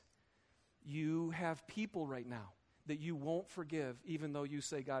generous. You have people right now that you won't forgive, even though you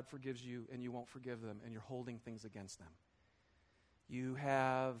say God forgives you, and you won't forgive them, and you're holding things against them. You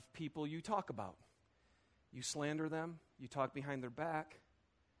have people you talk about. You slander them. You talk behind their back.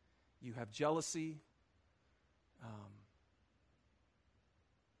 You have jealousy.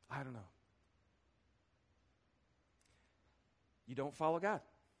 I don't know. You don't follow God.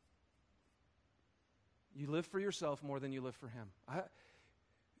 You live for yourself more than you live for Him.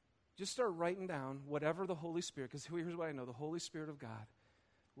 Just start writing down whatever the Holy Spirit, because here's what I know. The Holy Spirit of God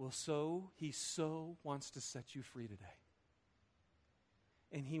He so wants to set you free today.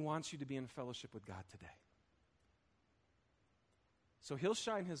 And He wants you to be in fellowship with God today. So He'll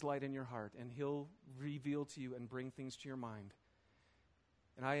shine His light in your heart, and He'll reveal to you and bring things to your mind.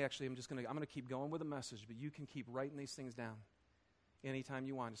 And I'm going to keep going with the message, but you can keep writing these things down anytime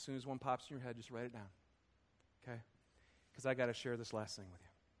you want. As soon as one pops in your head, just write it down. Okay? Because I got to share this last thing with you.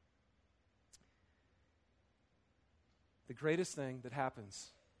 The greatest thing that happens,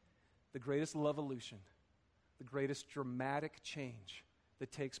 the greatest levolution, the greatest dramatic change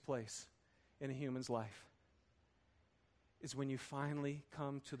that takes place in a human's life is when you finally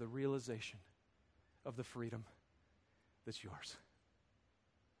come to the realization of the freedom that's yours.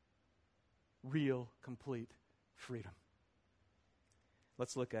 Real, complete freedom.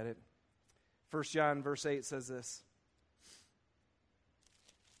 Let's look at it. 1 John verse 8 says this.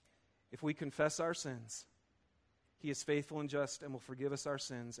 If we confess our sins, He is faithful and just and will forgive us our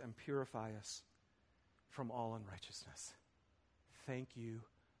sins and purify us from all unrighteousness. Thank you,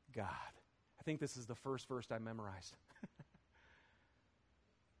 God. I think this is the first verse I memorized.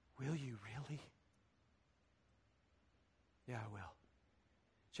 Will you really? Yeah, I will.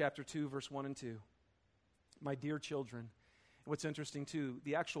 Chapter 2, verse 1 and 2. My dear children. What's interesting, too,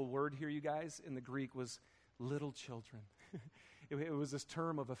 the actual word here, you guys, in the Greek was little children. It was this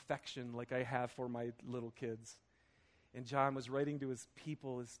term of affection like I have for my little kids. And John was writing to his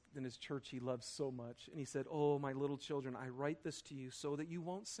people in his church he loves so much. And he said, oh, my little children, I write this to you so that you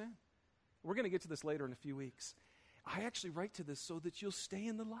won't sin. We're going to get to this later in a few weeks. I actually write to this so that you'll stay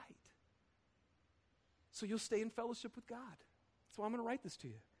in the light. So you'll stay in fellowship with God. So I'm going to write this to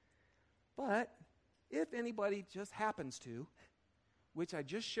you. But if anybody just happens to, which I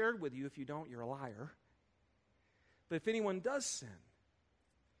just shared with you, if you don't, you're a liar. But if anyone does sin,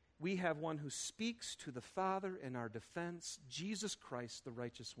 we have one who speaks to the Father in our defense, Jesus Christ, the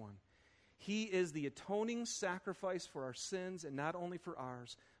righteous one. He is the atoning sacrifice for our sins, and not only for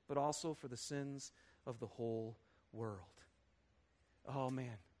ours, but also for the sins of the whole world. Oh,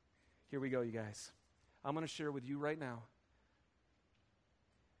 man. Here we go, you guys. I'm going to share with you right now.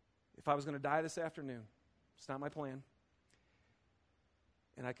 If I was going to die this afternoon, it's not my plan,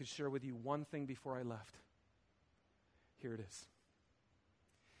 and I could share with you one thing before I left. Here it is.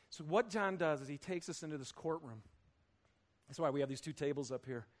 So what John does is he takes us into this courtroom. That's why we have these two tables up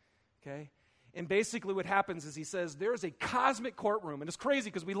here, okay? And basically what happens is he says there's a cosmic courtroom. And it's crazy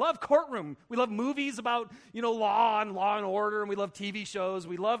because we love courtroom. We love movies about, law and order, and we love TV shows.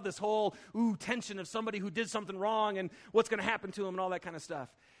 We love this whole, tension of somebody who did something wrong and what's going to happen to them and all that kind of stuff.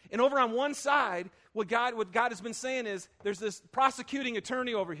 And over on one side, what God has been saying is there's this prosecuting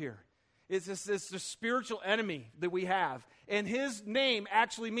attorney over here. It's this spiritual enemy that we have. And his name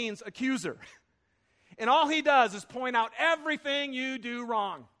actually means accuser. And all he does is point out everything you do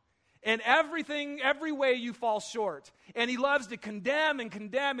wrong. And every way you fall short. And he loves to condemn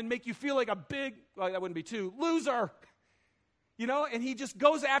and make you feel like a big, well, that wouldn't be two, loser. And he just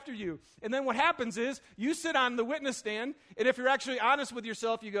goes after you. And then what happens is you sit on the witness stand, and if you're actually honest with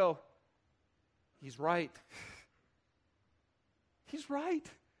yourself, you go, he's right. He's right.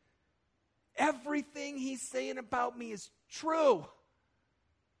 Everything he's saying about me is true.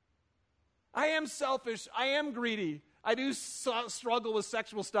 I am selfish. I am greedy. I do struggle with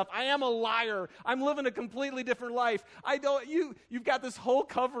sexual stuff. I am a liar. I'm living a completely different life. You've got this whole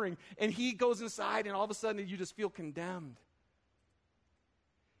covering, and he goes inside, and all of a sudden you just feel condemned.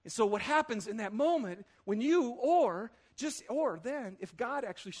 And so what happens in that moment when then if God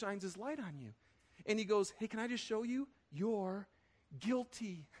actually shines his light on you, and he goes, hey, can I just show you? You're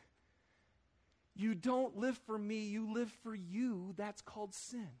guilty. You don't live for me, you live for you. That's called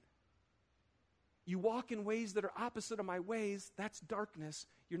sin. You walk in ways that are opposite of my ways. That's darkness.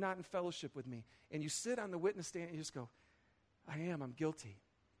 You're not in fellowship with me. And you sit on the witness stand and you just go, I'm guilty.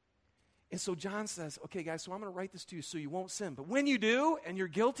 And so John says, okay, guys, so I'm going to write this to you so you won't sin. But when you do and you're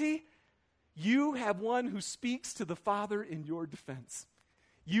guilty, you have one who speaks to the Father in your defense.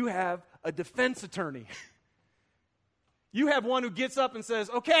 You have a defense attorney. You have one who gets up and says,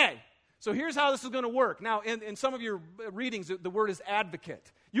 okay, so here's how this is going to work. Now, in some of your readings, the word is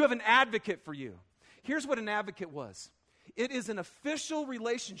advocate. You have an advocate for you. Here's what an advocate was. It is an official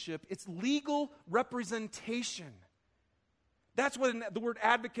relationship. It's legal representation. That's what the word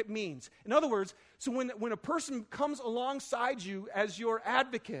advocate means. In other words, so when a person comes alongside you as your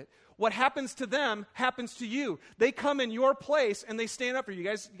advocate, what happens to them happens to you. They come in your place and they stand up for you.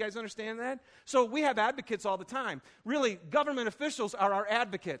 You guys understand that? So we have advocates all the time. Really, government officials are our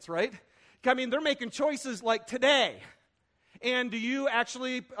advocates, right? I mean, they're making choices like today. And do you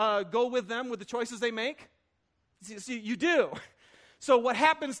actually go with them with the choices they make? See, you do. So what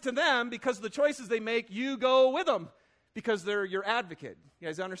happens to them because of the choices they make, you go with them because they're your advocate. You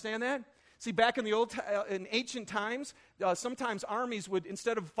guys understand that? See, back in in ancient times, sometimes armies would,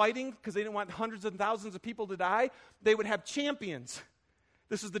 instead of fighting because they didn't want hundreds and thousands of people to die, they would have champions.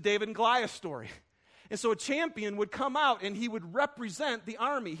 This is the David and Goliath story. And so a champion would come out and he would represent the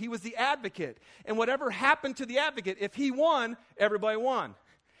army. He was the advocate. And whatever happened to the advocate, if he won, everybody won.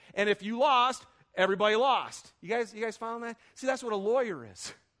 And if you lost, everybody lost. You guys following that? See, that's what a lawyer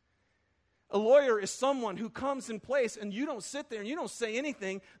is. A lawyer is someone who comes in place and you don't sit there and you don't say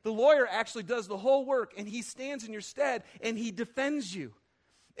anything. The lawyer actually does the whole work and he stands in your stead and he defends you.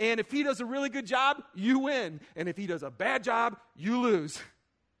 And if he does a really good job, you win. And if he does a bad job, you lose.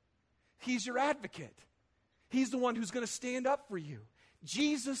 He's your advocate. He's the one who's going to stand up for you.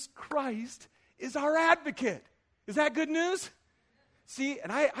 Jesus Christ is our advocate. Is that good news? See,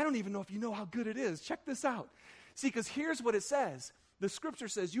 and I don't even know if you know how good it is. Check this out. See, because here's what it says. The scripture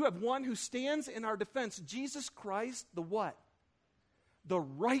says, you have one who stands in our defense, Jesus Christ, the what? The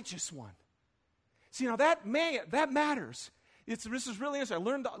righteous one. See, now that matters. This is really interesting.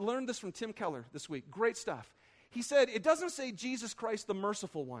 I learned this from Tim Keller this week. Great stuff. He said, it doesn't say Jesus Christ, the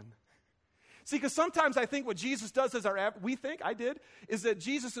merciful one. See, because sometimes I think what Jesus does as I did, is that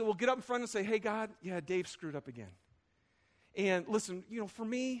Jesus will get up in front and say, hey, God, yeah, Dave screwed up again. And listen, for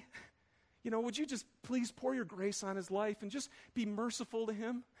me, would you just please pour your grace on his life and just be merciful to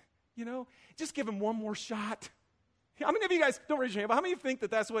him? Just give him one more shot. How many of you guys, don't raise your hand, but how many of you think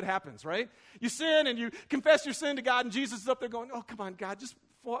that that's what happens, right? You sin and you confess your sin to God, and Jesus is up there going, oh, come on, God, just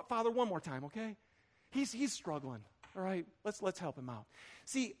Father, one more time, okay? He's struggling, all right? Let's help him out.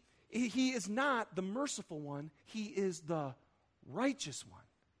 See, he is not the merciful one. He is the righteous one.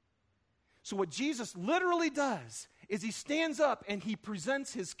 So what Jesus literally does is he stands up and he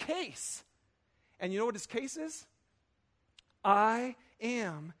presents his case. And you know what his case is? I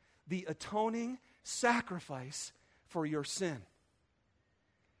am the atoning sacrifice for your sin.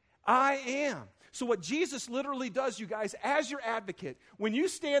 I am. So what Jesus literally does, you guys, as your advocate, when you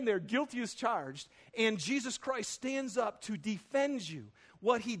stand there guilty as charged, and Jesus Christ stands up to defend you,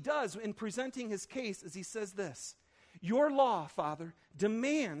 what he does in presenting his case is he says this: your law, Father,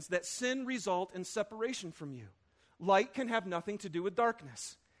 demands that sin result in separation from you. Light can have nothing to do with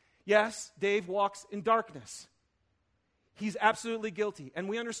darkness. Yes, Dave walks in darkness. He's absolutely guilty. And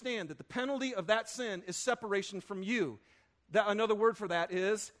we understand that the penalty of that sin is separation from you. Another word for that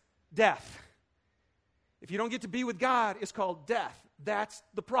is death. If you don't get to be with God, it's called death. That's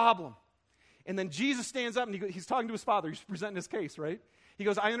the problem. And then Jesus stands up and he's talking to his Father. He's presenting his case, right? He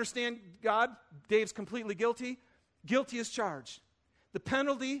goes, I understand, God, Dave's completely guilty. Guilty as charged. The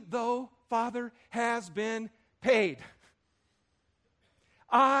penalty, though, Father, has been paid.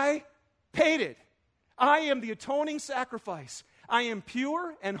 I paid it. I am the atoning sacrifice. I am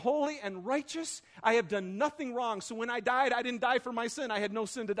pure and holy and righteous. I have done nothing wrong. So when I died, I didn't die for my sin. I had no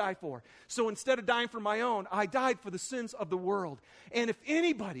sin to die for. So instead of dying for my own, I died for the sins of the world. And if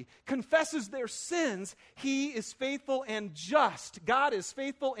anybody confesses their sins, he is faithful and just. God is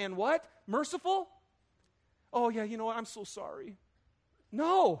faithful and what? Merciful? Oh, yeah, you know what? I'm so sorry.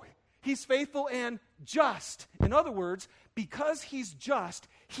 No, he's faithful and just. In other words, because he's just,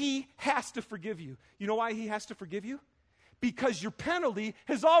 he has to forgive you. You know why he has to forgive you? Because your penalty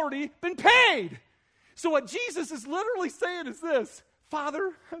has already been paid. So what Jesus is literally saying is this: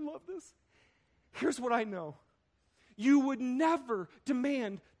 Father, I love this. Here's what I know. You would never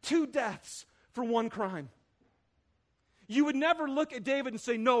demand 2 deaths for one crime. You would never look at David and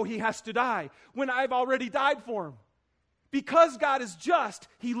say, no, he has to die, when I've already died for him. Because God is just,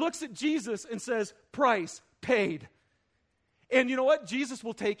 he looks at Jesus and says, price paid. And you know what? Jesus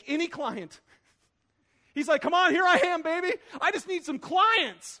will take any client. He's like, come on, here I am, baby. I just need some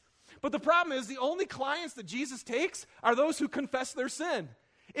clients. But the problem is the only clients that Jesus takes are those who confess their sin.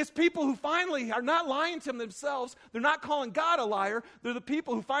 It's people who finally are not lying to themselves. They're not calling God a liar. They're the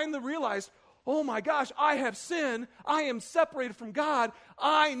people who finally realize, oh my gosh, I have sinned. I am separated from God.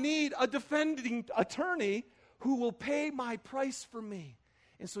 I need a defending attorney who will pay my price for me.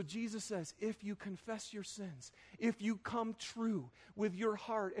 And so Jesus says, if you confess your sins, if you come true with your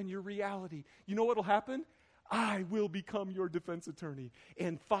heart and your reality, you know what will happen? I will become your defense attorney.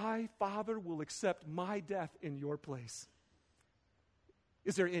 And Father will accept my death in your place.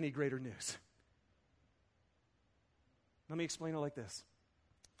 Is there any greater news? Let me explain it like this.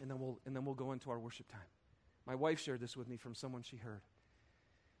 And then we'll go into our worship time. My wife shared this with me from someone she heard.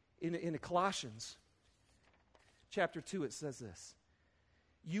 In Colossians chapter 2, it says this: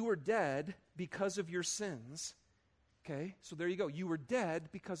 you were dead because of your sins. Okay, so there you go. You were dead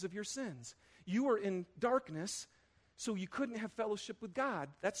because of your sins. You were in darkness, so you couldn't have fellowship with God.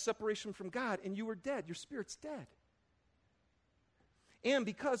 That's separation from God, and you were dead. Your spirit's dead. And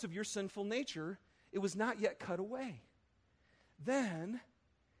because of your sinful nature, it was not yet cut away. Then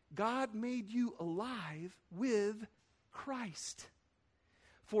God made you alive with Christ.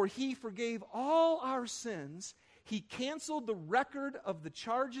 For he forgave all our sins. He canceled the record of the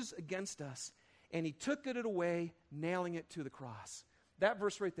charges against us, and he took it away, nailing it to the cross. That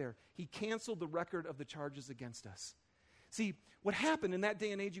verse right there, he canceled the record of the charges against us. See, what happened in that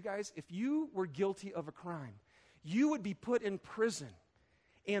day and age, you guys, if you were guilty of a crime, you would be put in prison,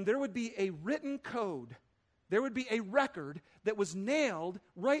 and there would be a written code there would be a record that was nailed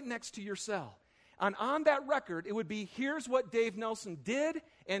right next to your cell. And on that record, it would be, here's what Dave Nelson did,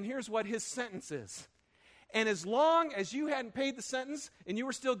 and here's what his sentence is. And as long as you hadn't paid the sentence and you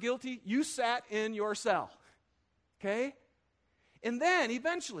were still guilty, you sat in your cell. Okay? And then,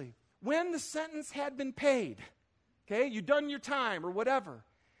 eventually, when the sentence had been paid, okay, you'd done your time or whatever,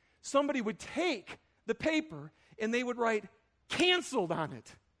 somebody would take the paper and they would write, canceled on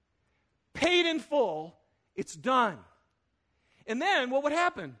it. Paid in full, it's done. And then what would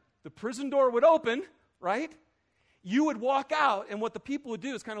happen? The prison door would open, right? You would walk out, and what the people would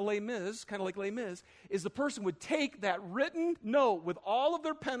do is kind of like Les Mis, is the person would take that written note with all of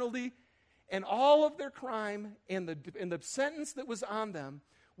their penalty and all of their crime and the sentence that was on them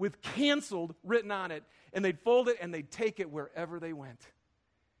with canceled written on it, and they'd fold it and they'd take it wherever they went.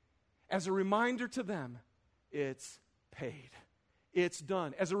 As a reminder to them, it's paid. It's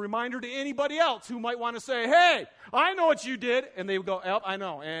done. As a reminder to anybody else who might want to say, hey, I know what you did. And they would go, yep, I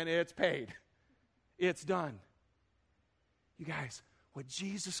know, and it's paid. It's done. You guys, what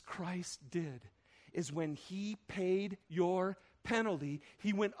Jesus Christ did is when he paid your penalty,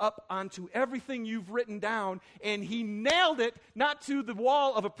 he went up onto everything you've written down, and he nailed it, not to the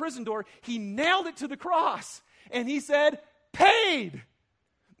wall of a prison door, he nailed it to the cross. And he said, paid.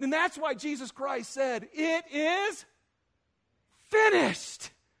 And that's why Jesus Christ said, it is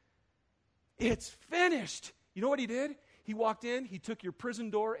finished. It's finished. You know what he did? He walked in, he took your prison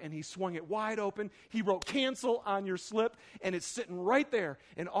door, and he swung it wide open. He wrote cancel on your slip, and it's sitting right there.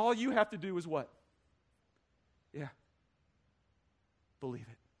 And all you have to do is what? Yeah. Believe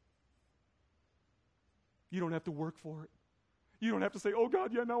it. You don't have to work for it. You don't have to say, oh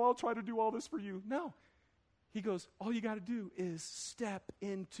God, yeah, no, I'll try to do all this for you. No. He goes, all you got to do is step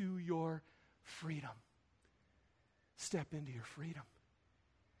into your freedom. Step into your freedom.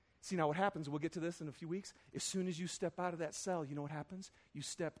 See, now what happens, we'll get to this in a few weeks, as soon as you step out of that cell, you know what happens? You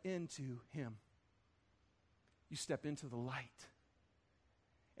step into him. You step into the light.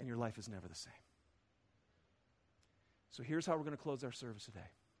 And your life is never the same. So here's how we're going to close our service today.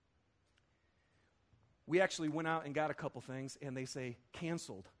 We actually went out and got a couple things, and they say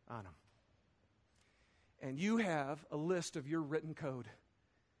canceled on them. And you have a list of your written code.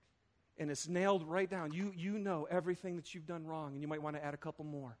 And it's nailed right down. You know everything that you've done wrong, and you might want to add a couple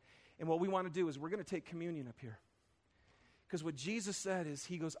more. And what we want to do is we're going to take communion up here. Because what Jesus said is,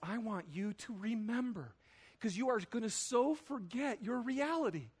 he goes, I want you to remember. Because you are going to so forget your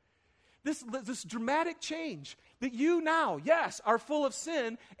reality. This dramatic change that you now, yes, are full of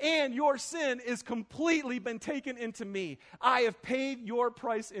sin, and your sin is completely been taken into me. I have paid your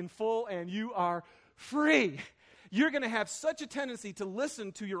price in full, and you are free. You're going to have such a tendency to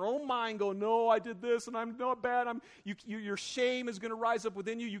listen to your own mind, go, no, I did this, and I'm not bad. Your shame is going to rise up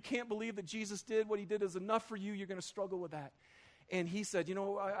within you. You can't believe that Jesus did what he did is enough for you. You're going to struggle with that. And he said, you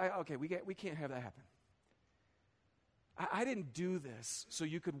know, okay, we can't have that happen. I didn't do this so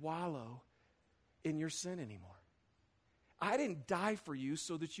you could wallow in your sin anymore. I didn't die for you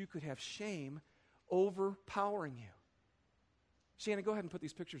so that you could have shame overpowering you. Shannon, go ahead and put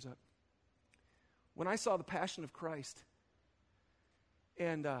these pictures up. When I saw the Passion of Christ,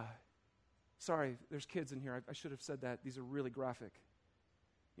 and sorry, there's kids in here. I should have said that. These are really graphic.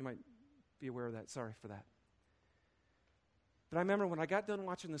 You might be aware of that. Sorry for that. But I remember when I got done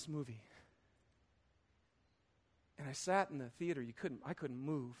watching this movie, and I sat in the theater, I couldn't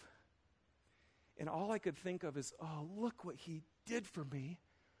move. And all I could think of is, oh, look what he did for me.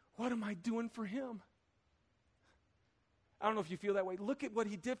 What am I doing for him? I don't know if you feel that way. Look at what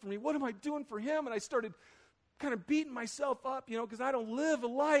he did for me. What am I doing for him? And I started kind of beating myself up, because I don't live a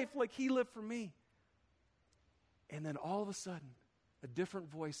life like he lived for me. And then all of a sudden, a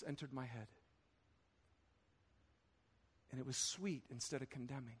different voice entered my head. And it was sweet instead of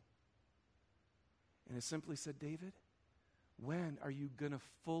condemning. And it simply said, David, when are you going to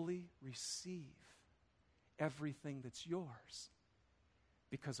fully receive everything that's yours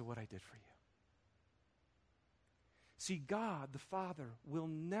because of what I did for you? See, God, the Father, will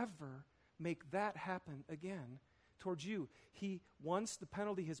never make that happen again towards you. Once the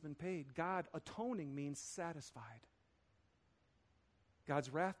penalty has been paid, God atoning means satisfied. God's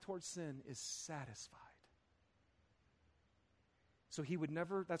wrath towards sin is satisfied. So he would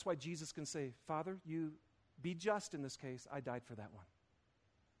never, that's why Jesus can say, Father, you be just in this case. I died for that one.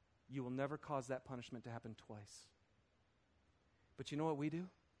 You will never cause that punishment to happen twice. But you know what we do?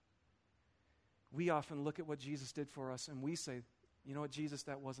 We often look at what Jesus did for us and we say, you know what, Jesus,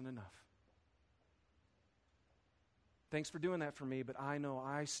 that wasn't enough. Thanks for doing that for me, but I know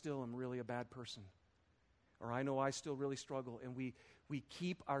I still am really a bad person. Or I know I still really struggle. And we we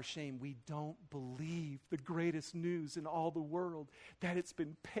keep our shame. We don't believe the greatest news in all the world, that it's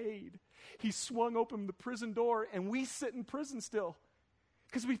been paid. He swung open the prison door, and we sit in prison still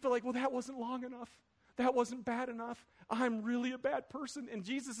because we feel like, well, that wasn't long enough. That wasn't bad enough. I'm really a bad person. And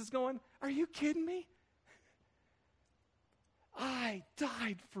Jesus is going, are you kidding me? I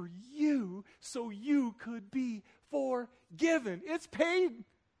died for you so you could be forgiven. It's paid.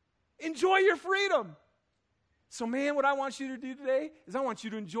 Enjoy your freedom. So, man, what I want you to do today is I want you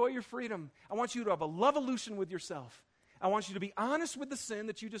to enjoy your freedom. I want you to have a love-olution with yourself. I want you to be honest with the sin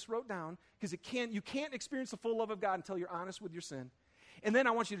that you just wrote down, because you can't experience the full love of God until you're honest with your sin. And then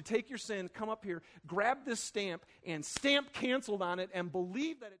I want you to take your sin, come up here, grab this stamp, and stamp canceled on it, and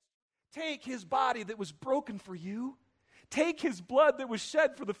believe that it's... Take his body that was broken for you. Take his blood that was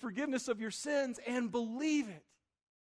shed for the forgiveness of your sins, and believe it.